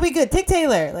Taylor. It'll be good. Take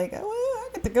Taylor. Like, oh,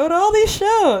 I get to go to all these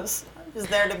shows. I'm just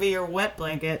there to be your wet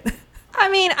blanket. I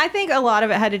mean, I think a lot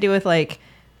of it had to do with like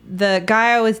the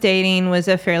guy I was dating was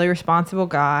a fairly responsible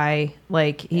guy.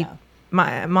 Like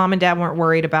my mom and dad weren't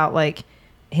worried about like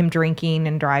him drinking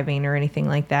and driving or anything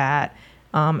like that.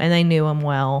 And they knew him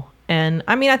well. And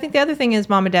I mean, I think the other thing is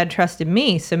mom and dad trusted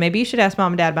me. So maybe you should ask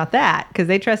mom and dad about that because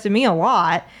they trusted me a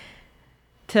lot.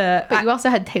 But you also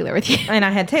had Taylor with you. And I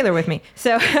had Taylor with me.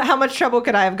 So how much trouble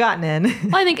could I have gotten in?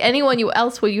 Well, I think anyone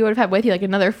else you would have had with you, like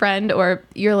another friend or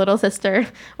your little sister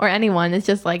or anyone, it's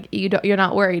just like you're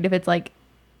not worried if it's like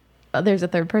there's a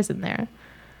third person there.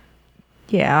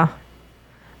 Yeah.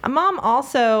 Mom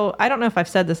also, I don't know if I've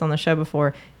said this on the show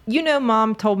before.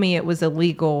 Mom told me it was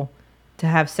illegal to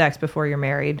have sex before you're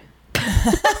married.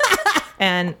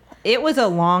 And it was a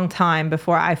long time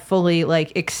before I fully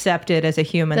like accepted as a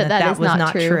human that is was not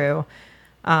not true. true.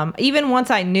 Even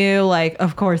once I knew, like,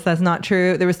 of course that's not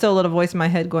true, there was still a little voice in my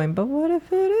head going, but what if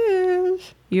it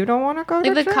is? You don't want to go to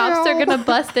Like the jail. cops are gonna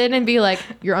bust in and be like,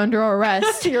 "You're under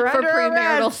arrest You're for under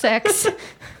premarital arrest." sex."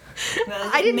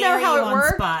 I didn't know how it on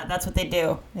worked. Spot. That's what they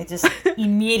do. They just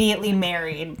immediately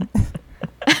married.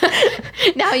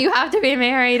 Now you have to be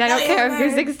married. I don't Now care you're if you're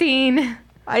married. 16.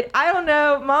 I don't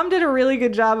know. Mom did a really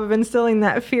good job of instilling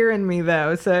that fear in me,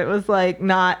 though. So it was like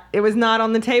it was not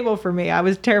on the table for me. I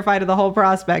was terrified of the whole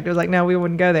prospect. It was like, no, we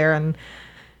wouldn't go there. And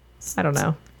I don't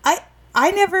know.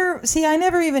 I never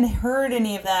even heard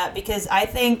any of that because I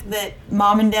think that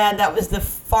mom and dad, that was the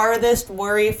farthest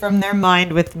worry from their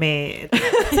mind with me.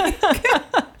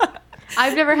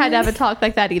 I've never had to have a talk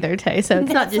like that either, Tay. So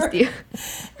it's not just you.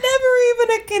 Never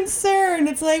even a concern.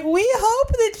 It's like, we hope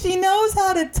that she knows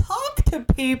how to talk to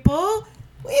people.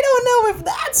 We don't know if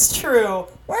that's true.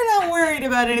 We're not worried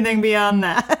about anything beyond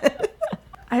that.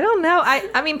 I don't know.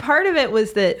 I mean, part of it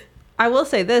was that, I will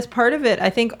say this, part of it, I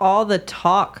think all the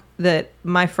talk that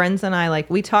my friends and I, like,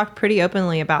 we talked pretty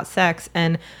openly about sex,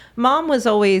 and mom was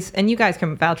always, and you guys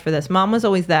can vouch for this, mom was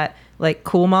always that, like,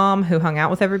 cool mom who hung out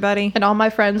with everybody. And all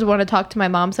my friends want to talk to my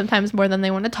mom sometimes more than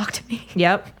they want to talk to me.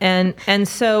 Yep. And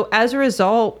so as a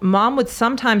result, mom would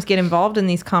sometimes get involved in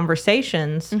these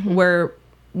conversations where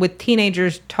with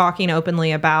teenagers talking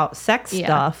openly about sex Yeah.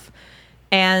 stuff.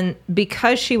 And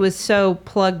because she was so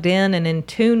plugged in and in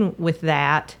tune with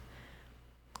that,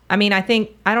 I mean, I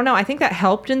think that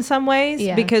helped in some ways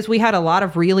Yeah. because we had a lot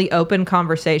of really open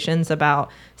conversations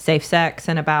about safe sex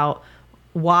and about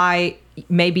why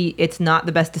maybe it's not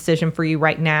the best decision for you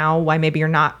right now, why maybe you're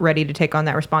not ready to take on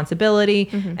that responsibility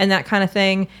and that kind of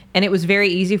thing. And it was very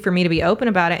easy for me to be open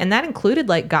about it. And that included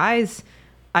like guys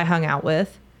I hung out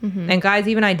with and guys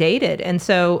even I dated. And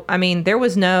so, I mean,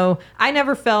 I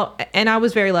never felt, and I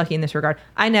was very lucky in this regard,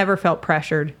 I never felt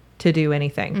pressured to do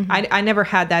anything. I never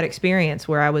had that experience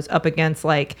where I was up against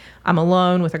like, I'm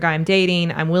alone with a guy I'm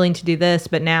dating, I'm willing to do this,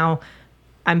 but now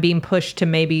I'm being pushed to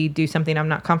maybe do something I'm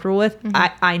not comfortable with.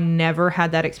 I never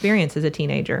had that experience as a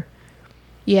teenager.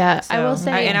 Yeah, I will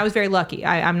say. and I was very lucky.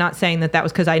 I'm not saying that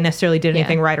was because I necessarily did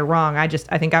anything right or wrong. I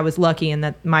think I was lucky in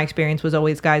that my experience was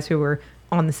always guys who were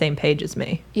on the same page as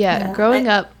me. Yeah, growing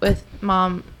up with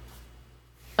mom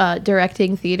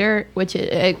directing theater, which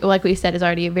like we said is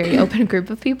already a very open group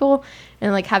of people,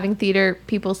 and like having theater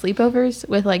people sleepovers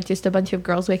with like just a bunch of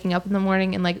girls waking up in the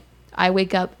morning, and like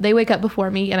they wake up before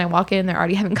me, and I walk in and they're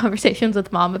already having conversations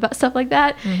with mom about stuff like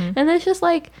that. And it's just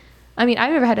like, I mean,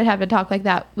 I've never had to have a talk like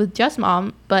that with just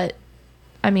mom, but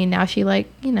I mean, now she like,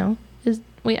 you know,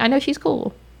 I know she's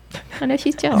cool. I know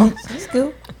she's chill. She's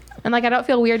cool. And like, I don't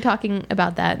feel weird talking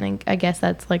about that. And I guess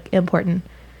that's like important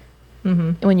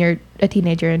when you're a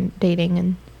teenager and dating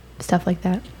and stuff like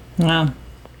that. Wow.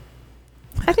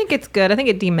 I think it's good. I think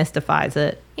it demystifies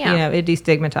it. Yeah. You know, it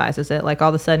destigmatizes it. Like all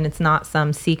of a sudden it's not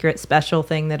some secret special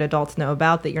thing that adults know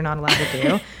about that you're not allowed to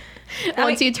do.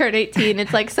 Once you turn 18,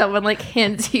 it's like someone like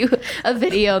hands you a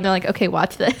video and they're like, okay,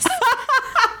 watch this.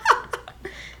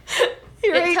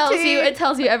 It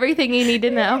tells you everything you need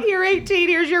to know. You're 18.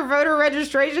 Here's your voter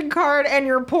registration card and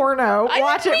your porno.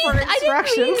 Watch it for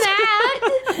instructions.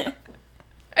 I didn't mean that.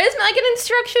 It's like an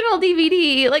instructional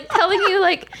DVD, like telling you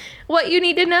like what you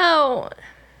need to know.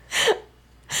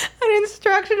 An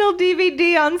instructional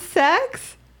DVD on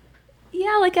sex?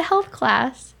 Yeah, like a health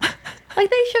class. Like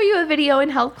they show you a video in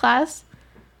health class.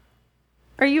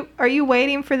 Are you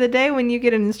waiting for the day when you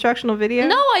get an instructional video?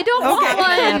 No, I don't want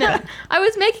one. I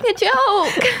was making a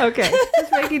joke. Okay,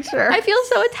 just making sure. I feel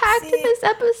so attacked in this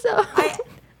episode.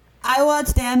 I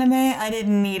watched anime. I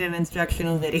didn't need an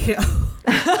instructional video.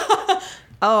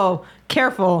 Oh,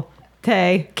 careful,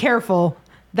 Tay. Careful.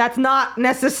 That's not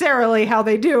necessarily how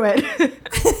they do it.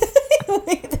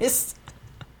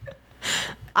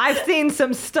 I've seen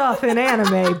some stuff in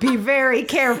anime. Be very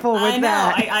careful with I know.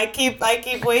 that. I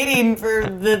keep waiting for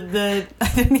the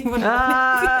I didn't even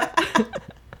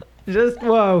Just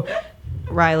whoa.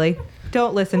 Riley,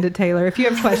 don't listen to Taylor. If you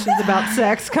have questions about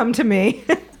sex, come to me.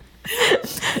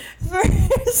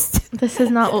 First, This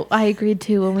is not what I agreed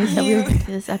to when we said we were going to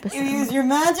do this episode. you use your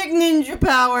magic ninja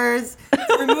powers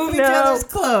to remove each other's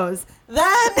clothes.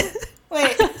 Then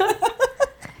wait.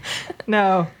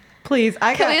 No. Please,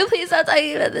 Can we please not talk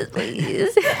about this,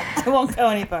 please? I won't go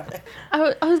any farther.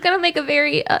 I was going to make a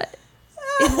very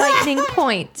enlightening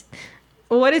point.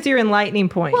 What is your enlightening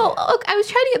point? Well, look, I was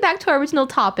trying to get back to our original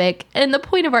topic and the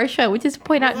point of our show, which is to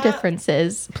point out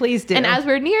differences. Please do. And as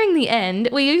we're nearing the end,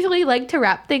 we usually like to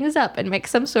wrap things up and make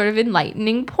some sort of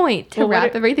enlightening point to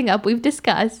wrap everything up we've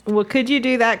discussed. Well, could you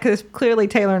do that? Because clearly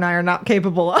Taylor and I are not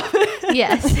capable of it.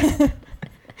 Yes.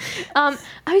 I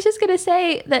was just going to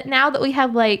say that now that we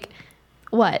have like,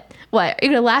 what? Are you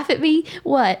going to laugh at me?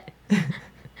 What?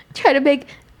 Try to make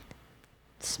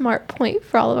smart point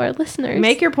for all of our listeners.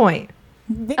 Make your point.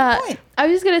 Big point. I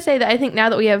was just going to say that I think now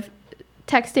that we have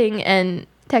texting and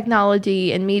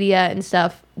technology and media and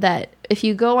stuff, that if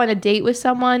you go on a date with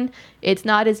someone, it's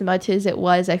not as much as it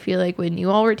was, I feel like, when you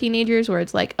all were teenagers, where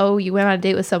it's like, oh, you went on a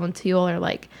date with someone, so you all are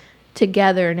like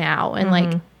together now. And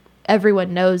like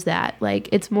everyone knows that. Like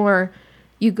it's more,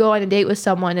 you go on a date with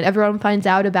someone and everyone finds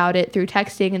out about it through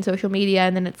texting and social media.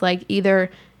 And then it's like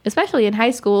either, especially in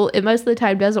high school, it most of the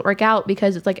time doesn't work out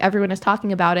because it's like everyone is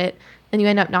talking about it. And you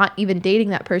end up not even dating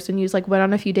that person. You just like went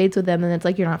on a few dates with them and it's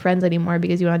like you're not friends anymore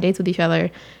because you went on dates with each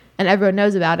other and everyone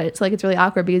knows about it. It's like it's really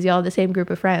awkward because you all have the same group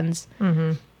of friends.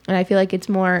 And I feel like it's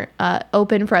more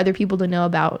open for other people to know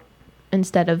about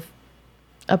instead of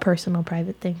a personal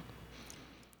private thing.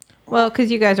 Well,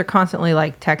 because you guys are constantly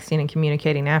like texting and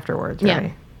communicating afterwards,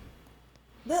 right?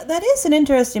 That is an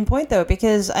interesting point, though,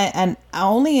 because and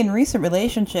only in recent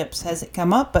relationships has it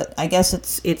come up, but I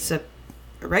guess it's a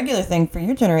regular thing for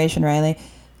your generation, Riley.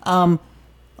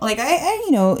 Like I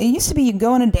you know, it used to be you'd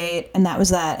go on a date and that was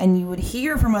that, and you would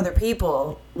hear from other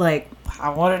people like,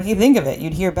 what did he think of it?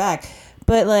 You'd hear back,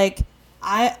 but like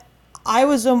I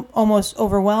was almost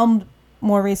overwhelmed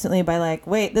more recently by like,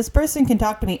 wait, this person can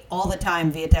talk to me all the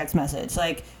time via text message.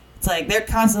 Like it's like they're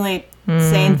constantly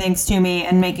saying things to me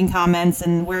and making comments,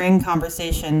 and we're in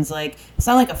conversations. Like it's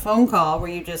not like a phone call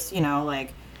where you just, you know,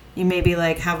 like you maybe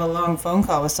like have a long phone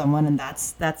call with someone and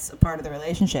that's a part of the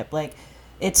relationship. Like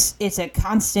it's a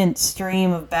constant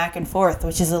stream of back and forth,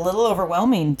 which is a little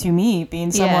overwhelming to me, being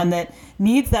someone that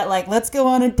needs that, like, let's go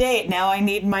on a date. Now I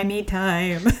need my me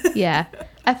time. Yeah.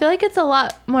 I feel like it's a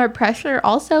lot more pressure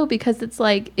also because it's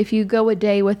like if you go a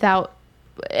day without,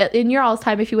 in your all's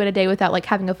time, if you went a day without like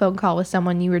having a phone call with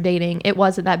someone you were dating, it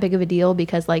wasn't that big of a deal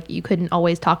because like you couldn't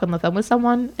always talk on the phone with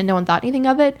someone and no one thought anything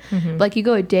of it. But, like you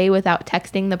go a day without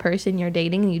texting the person you're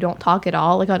dating and you don't talk at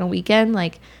all, like on a weekend,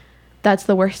 like that's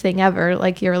the worst thing ever.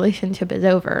 Like your relationship is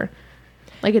over.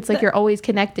 Like it's like you're always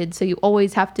connected, so you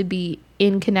always have to be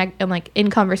in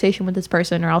conversation with this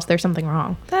person, or else there's something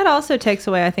wrong. That also takes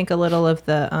away, I think, a little of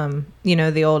the,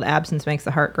 the old absence makes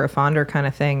the heart grow fonder kind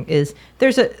of thing. Is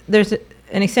there's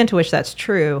an extent to which that's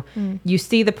true. You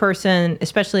see the person,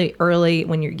 especially early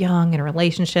when you're young in a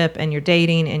relationship and you're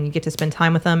dating and you get to spend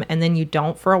time with them, and then you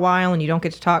don't for a while and you don't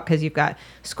get to talk because you've got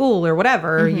school or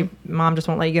whatever. Mom just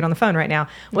won't let you get on the phone right now.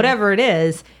 Whatever it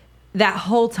is. that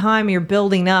whole time you're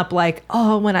building up like,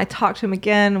 oh, when I talk to him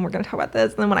again and we're going to talk about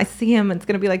this, and then when I see him it's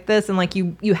going to be like this, and like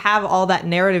you have all that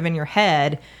narrative in your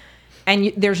head,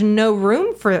 and there's no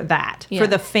room for that, for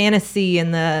the fantasy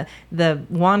and the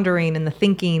wandering and the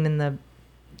thinking and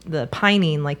the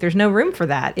pining. Like there's no room for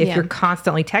that if you're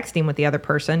constantly texting with the other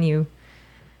person.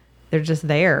 They're just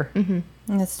there.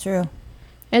 That's true.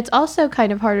 It's also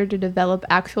kind of harder to develop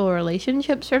actual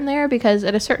relationships from there, because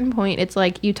at a certain point, it's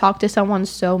like you talk to someone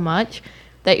so much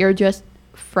that you're just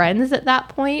friends at that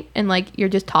point, and like you're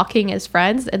just talking as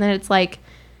friends. And then it's like,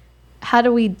 how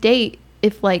do we date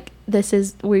if like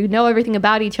we know everything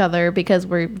about each other because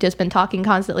we've just been talking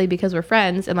constantly because we're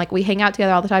friends, and like we hang out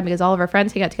together all the time because all of our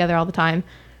friends hang out together all the time.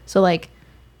 So like,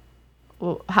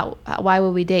 well, why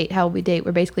would we date? How would we date?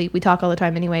 We talk all the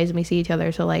time anyways, and we see each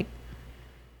other. So like,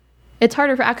 it's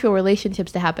harder for actual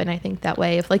relationships to happen, I think, that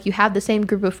way. If like you have the same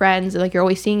group of friends, like you're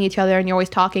always seeing each other and you're always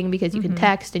talking because you can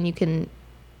text and you can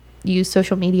use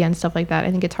social media and stuff like that.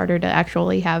 I think it's harder to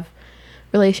actually have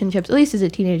relationships, at least as a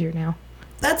teenager now.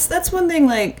 That's one thing.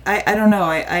 Like I don't know.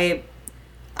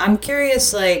 I'm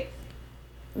curious. Like,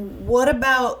 what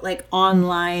about like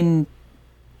online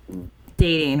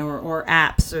dating or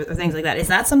apps or things like that? Is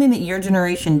that something that your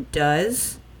generation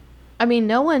does? I mean,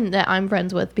 no one that I'm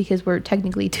friends with, because we're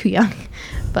technically too young.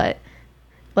 But,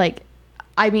 like,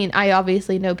 I mean, I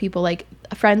obviously know people, like,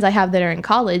 friends I have that are in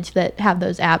college that have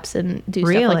those apps and do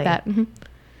stuff like that. Mm-hmm.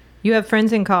 You have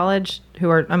friends in college who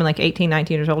are, I mean, like 18,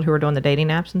 19 years old who are doing the dating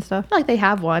apps and stuff? Like, they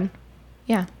have one.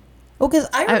 Yeah. Well, because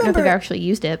I remember... I don't know if they've actually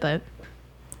used it, but...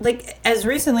 Like, as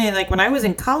recently, like, when I was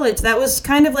in college, that was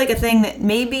kind of like a thing that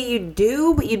maybe you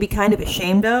do, but you'd be kind of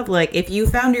ashamed of. Like, if you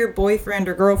found your boyfriend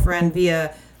or girlfriend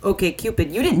via...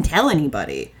 OkCupid, you didn't tell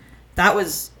anybody. That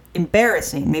was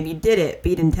embarrassing. Maybe you did it,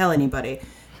 but you didn't tell anybody.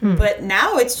 But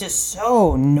now it's just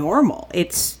so normal.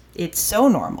 It's so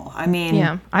normal. I mean,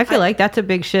 yeah, I feel like that's a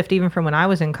big shift even from when I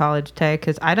was in college, Tay,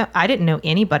 because I didn't know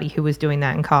anybody who was doing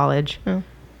that in college.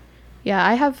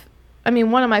 Yeah,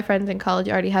 one of my friends in college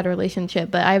already had a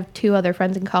relationship, but I have 2 other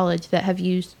friends in college that have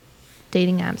used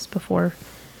dating apps before.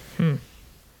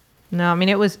 No, I mean,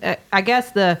 it was, I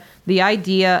guess the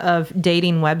idea of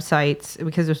dating websites,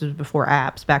 because this was before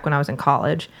apps, back when I was in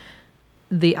college,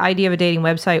 the idea of a dating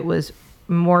website was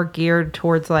more geared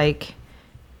towards like,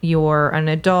 you're an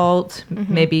adult,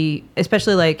 maybe,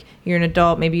 especially like you're an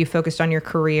adult, maybe you focused on your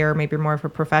career, maybe you're more of a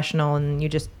professional, and you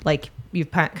just like, you've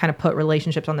kind of put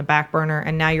relationships on the back burner,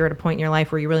 and now you're at a point in your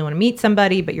life where you really want to meet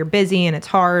somebody, but you're busy and it's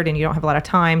hard and you don't have a lot of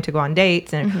time to go on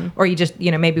dates, and or you just,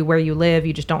 maybe where you live,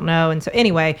 you just don't know. And so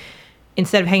anyway,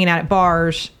 instead of hanging out at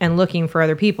bars and looking for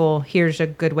other people, here's a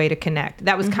good way to connect.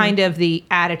 That was kind of the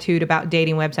attitude about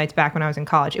dating websites back when I was in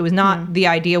college. It was not, the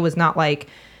idea was not like,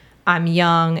 I'm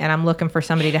young and I'm looking for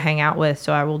somebody to hang out with,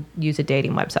 so I will use a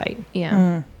dating website.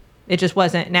 Yeah. It just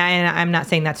wasn't. Now, and I'm not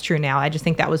saying that's true now. I just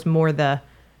think that was more the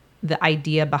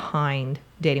idea behind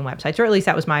dating websites, or at least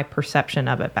that was my perception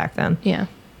of it back then. Yeah.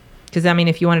 Because, I mean,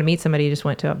 if you wanted to meet somebody, you just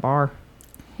went to a bar.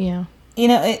 Yeah.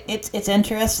 It's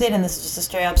interesting, and this is just a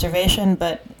stray observation,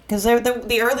 but because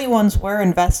the early ones were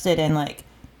invested in like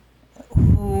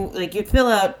who, like you'd fill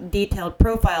out detailed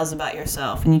profiles about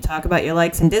yourself and you talk about your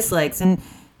likes and dislikes, and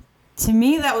to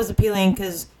me that was appealing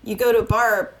because you go to a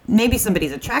bar, maybe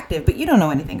somebody's attractive, but you don't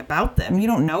know anything about them. You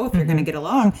don't know if you're going to get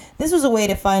along. This was a way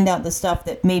to find out the stuff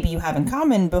that maybe you have in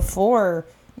common before,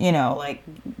 like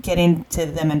getting to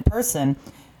them in person.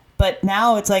 But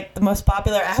now it's like the most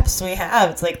popular apps we have.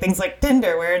 It's like things like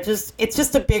Tinder, where it's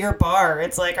just a bigger bar.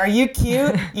 It's like, are you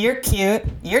cute? You're cute.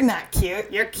 You're not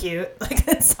cute. You're cute. Like,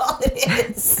 that's all it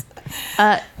is.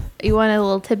 You want a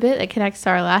little tidbit that connects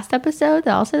to our last episode,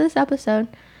 also this episode?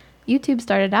 YouTube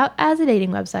started out as a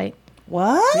dating website.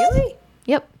 What? Really?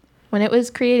 Yep. When it was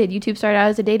created, YouTube started out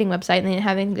as a dating website, and they didn't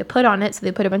have anything to put on it, so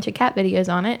they put a bunch of cat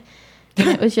videos on it. And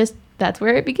it was just, that's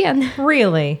where it began.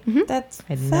 Really? That's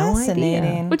I had no fascinating.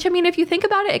 idea. Which, I mean, if you think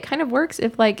about it, it kind of works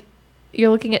if, like, you're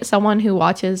looking at someone who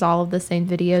watches all of the same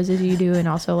videos as you do and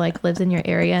also, like, lives in your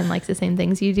area and likes the same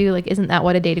things you do. Like, isn't that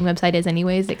what a dating website is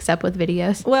anyways, except with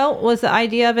videos? Well, was the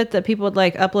idea of it that people would,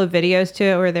 like, upload videos to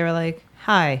it where they were like,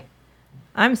 hi,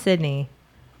 I'm Sydney.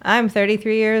 I'm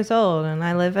 33 years old, and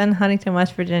I live in Huntington,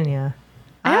 West Virginia.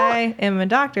 I am a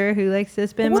doctor who likes to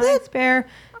spend my spare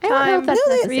I don't know time if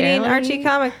that's reading necessarily- Archie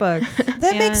comic books.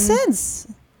 That makes and sense.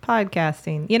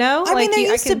 Podcasting, I mean, there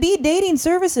used to be dating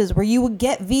services where you would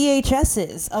get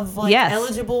VHSs of like Yes.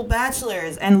 eligible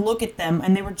bachelors and look at them,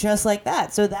 and they were just like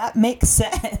that. So that makes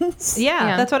sense.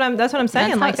 Yeah, that's what I'm saying.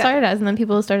 That's how like it started as, and then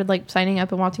people started, like, signing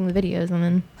up and watching the videos, and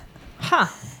then... Huh.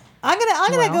 I'm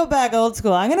gonna go back old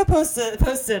school. I'm gonna post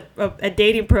a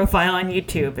dating profile on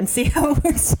YouTube and see how it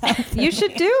works out. You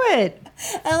should do it.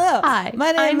 Hello. Hi,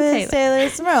 My name I'm is Taylor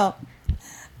Smurl.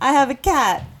 I have a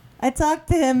cat. I talk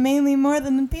to him mainly more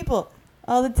than people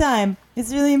all the time.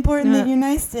 It's really important that you're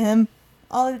nice to him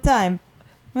all the time.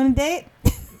 Want a date?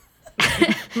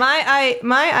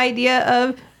 My idea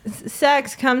of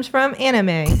sex comes from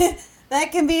anime.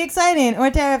 That can be exciting or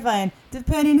terrifying,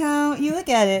 depending how you look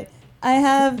at it. I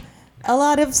have a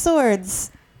lot of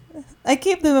swords. I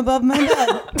keep them above my bed.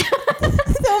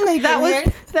 Don't make it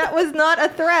weird. That was not a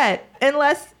threat,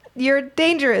 unless you're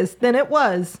dangerous. Then it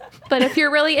was. But if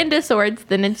you're really into swords,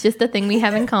 then it's just a thing we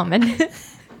have in common.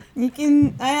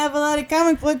 I have a lot of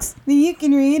comic books that you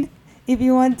can read if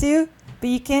you want to, but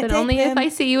you can't. But take only them. if I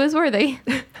see you as worthy.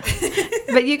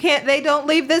 But you can't. They don't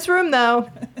leave this room though,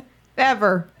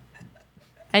 ever.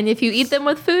 And if you eat them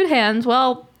with food hands,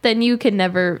 well, then you can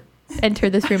never enter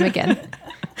this room again.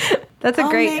 That's a I'll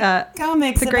great make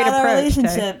comics it's a great about our approach,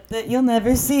 relationship that you'll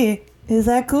never see. Is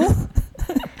that cool?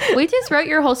 We just wrote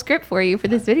your whole script for you for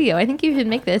this video. I think you should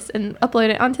make this and upload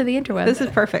it onto the interweb. This is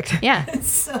perfect. Yeah. It's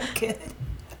so good.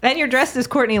 And you're dressed as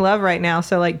Courtney Love right now,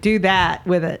 so like do that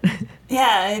with it.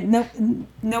 Yeah,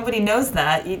 nobody knows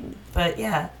that. But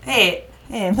yeah, hey,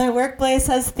 my workplace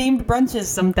has themed brunches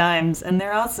sometimes, and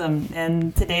they're awesome.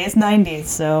 And today is 90s,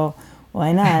 so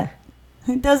why not?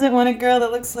 Who doesn't want a girl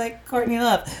that looks like Courtney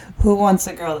Love? Who wants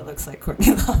a girl that looks like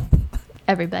Courtney Love?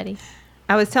 Everybody.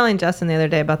 I was telling Justin the other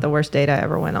day about the worst date I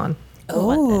ever went on.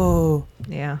 Oh,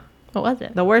 Yeah. What was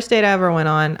it? The worst date I ever went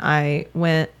on, I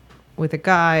went with a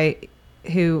guy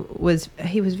who was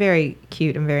very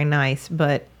cute and very nice,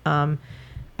 but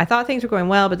I thought things were going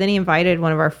well, but then he invited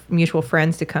one of our mutual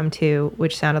friends to come too,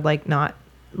 which sounded like not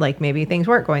like maybe things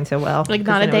weren't going so well. Like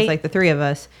not a It date? was like the three of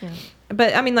us. Yeah.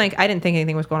 But I mean, like, I didn't think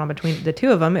anything was going on between the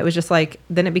two of them. It was just like,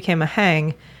 then it became a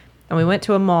hang, and we went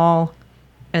to a mall,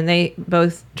 and they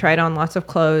both tried on lots of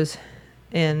clothes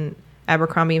in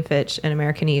Abercrombie and Fitch and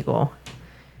American Eagle.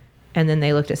 And then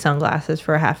they looked at sunglasses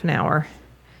for a half an hour.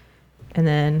 And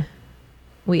then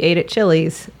we ate at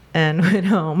Chili's and went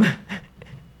home.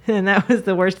 And that was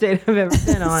the worst date I've ever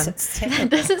been on. That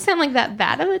doesn't sound like that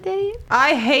bad of a date.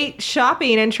 I hate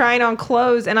shopping and trying on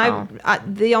clothes, and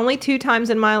the only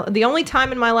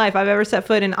time in my life I've ever set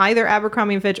foot in either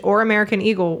Abercrombie and Fitch or American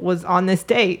Eagle was on this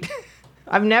date.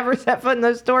 I've never set foot in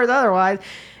those stores otherwise.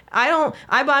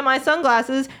 I buy my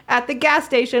sunglasses at the gas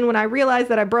station when I realize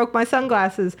that I broke my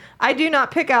sunglasses. I do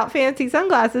not pick out fancy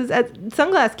sunglasses at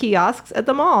sunglass kiosks at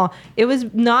the mall. It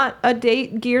was not a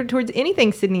date geared towards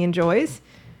anything Sydney enjoys.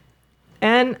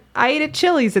 And I ate at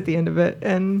Chili's at the end of it.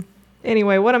 And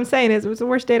anyway, what I'm saying is it was the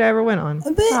worst date I ever went on.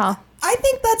 But I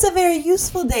think that's a very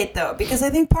useful date, though, because I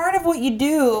think part of what you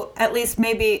do, at least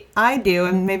maybe I do,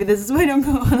 and maybe this is why I don't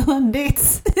go on a lot of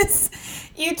dates, is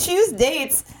you choose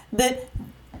dates that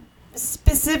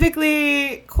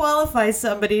specifically qualify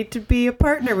somebody to be a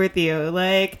partner with you.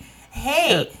 Like,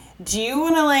 hey, do you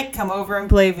want to, like, come over and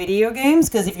play video games?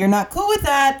 Because if you're not cool with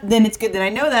that, then it's good that I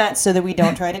know that so that we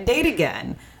don't try to date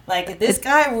again. Like, if this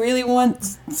guy really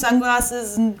wants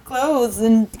sunglasses and clothes,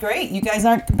 then great. You guys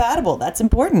aren't compatible. That's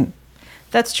important.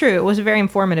 That's true. It was a very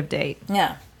informative date.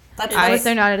 Yeah. That's Why was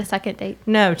there not at a second date?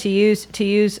 No, to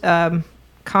use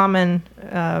common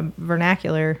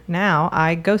vernacular now,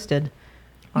 I ghosted.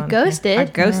 Ghosted? I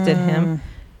ghosted him.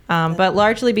 But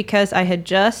largely because I had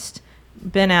just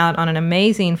been out on an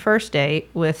amazing first date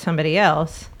with somebody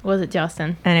else. Was it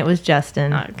Justin? And it was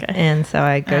Justin. Oh, okay. And so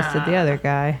I ghosted the other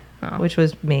guy, which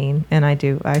was mean. And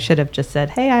I should have just said,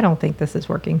 hey, I don't think this is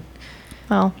working.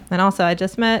 Well, And also, I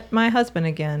just met my husband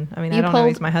again. I mean, I don't know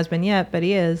he's my husband yet, but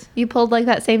he is. you pulled like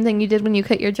that same thing you did when you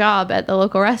quit your job at the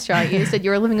local restaurant. You said you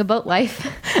were living a boat life.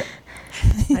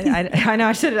 I know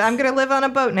I should. I'm going to live on a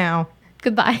boat now.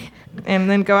 Goodbye. And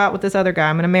then go out with this other guy.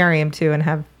 I'm going to marry him too and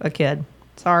have a kid.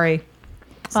 Sorry.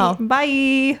 Well,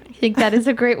 Bye. I think that is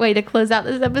a great way to close out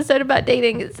this episode about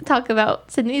dating, is to talk about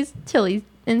Sydney's Chili's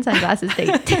in sunglasses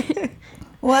date.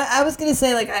 Well, I was gonna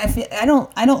say, like, I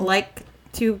don't like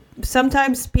to.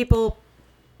 Sometimes people,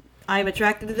 I'm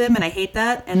attracted to them, and I hate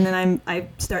that, and then I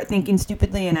start thinking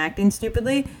stupidly and acting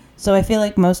stupidly. So I feel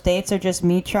like most dates are just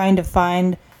me trying to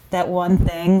find that one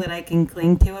thing that I can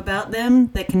cling to about them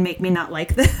that can make me not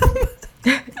like them,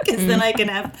 because then I can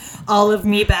have all of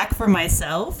me back for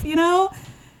myself. You know.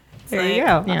 There you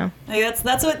go. Yeah. Like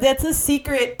that's a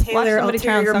secret Watch Taylor somebody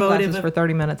try on ulterior sunglasses motive for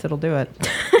 30 minutes. It'll do it.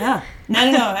 Yeah.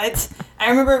 No. I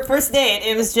remember first date,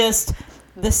 it was just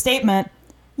the statement,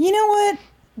 you know what?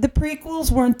 The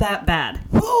prequels weren't that bad.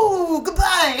 Ooh,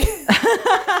 goodbye.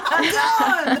 I'm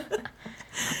gone.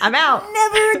 I'm out.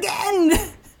 Never again.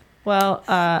 Well,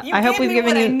 I hope we've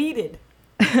given you. needed.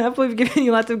 I hope we've given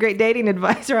you lots of great dating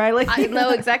advice, Riley. I know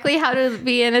exactly how to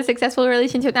be in a successful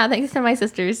relationship now, thanks to my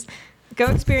sisters. Go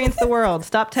experience the world.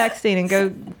 Stop texting and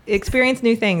go experience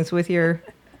new things with your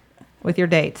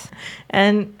dates.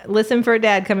 And listen for a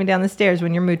dad coming down the stairs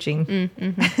when you're mooching.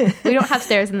 Mm-hmm. We don't have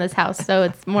stairs in this house, so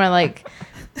it's more like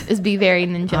just be very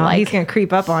ninja-like. He's gonna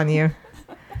creep up on you.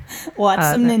 Watch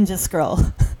some Ninja Scroll.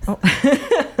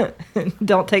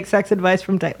 Don't take sex advice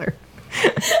from Taylor.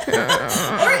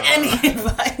 Or any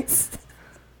advice.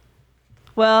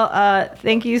 Well,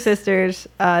 thank you, sisters.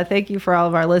 Thank you for all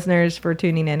of our listeners for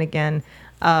tuning in again.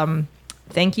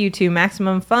 Thank you to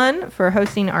Maximum Fun for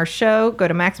hosting our show. Go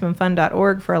to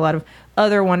MaximumFun.org for a lot of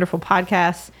other wonderful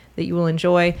podcasts that you will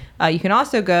enjoy. You can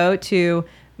also go to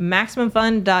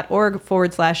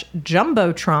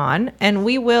MaximumFun.org/Jumbotron, and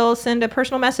we will send a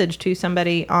personal message to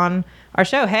somebody on our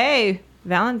show. Hey,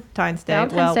 Valentine's Day.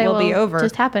 Will be over.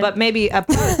 Just happened. But maybe a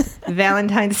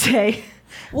Valentine's Day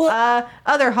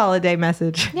other holiday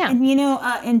message. Yeah. And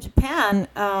in Japan,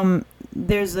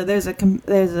 there's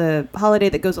a holiday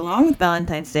that goes along with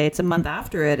Valentine's Day. It's a month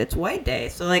after it. It's White Day.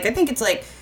 So I think it's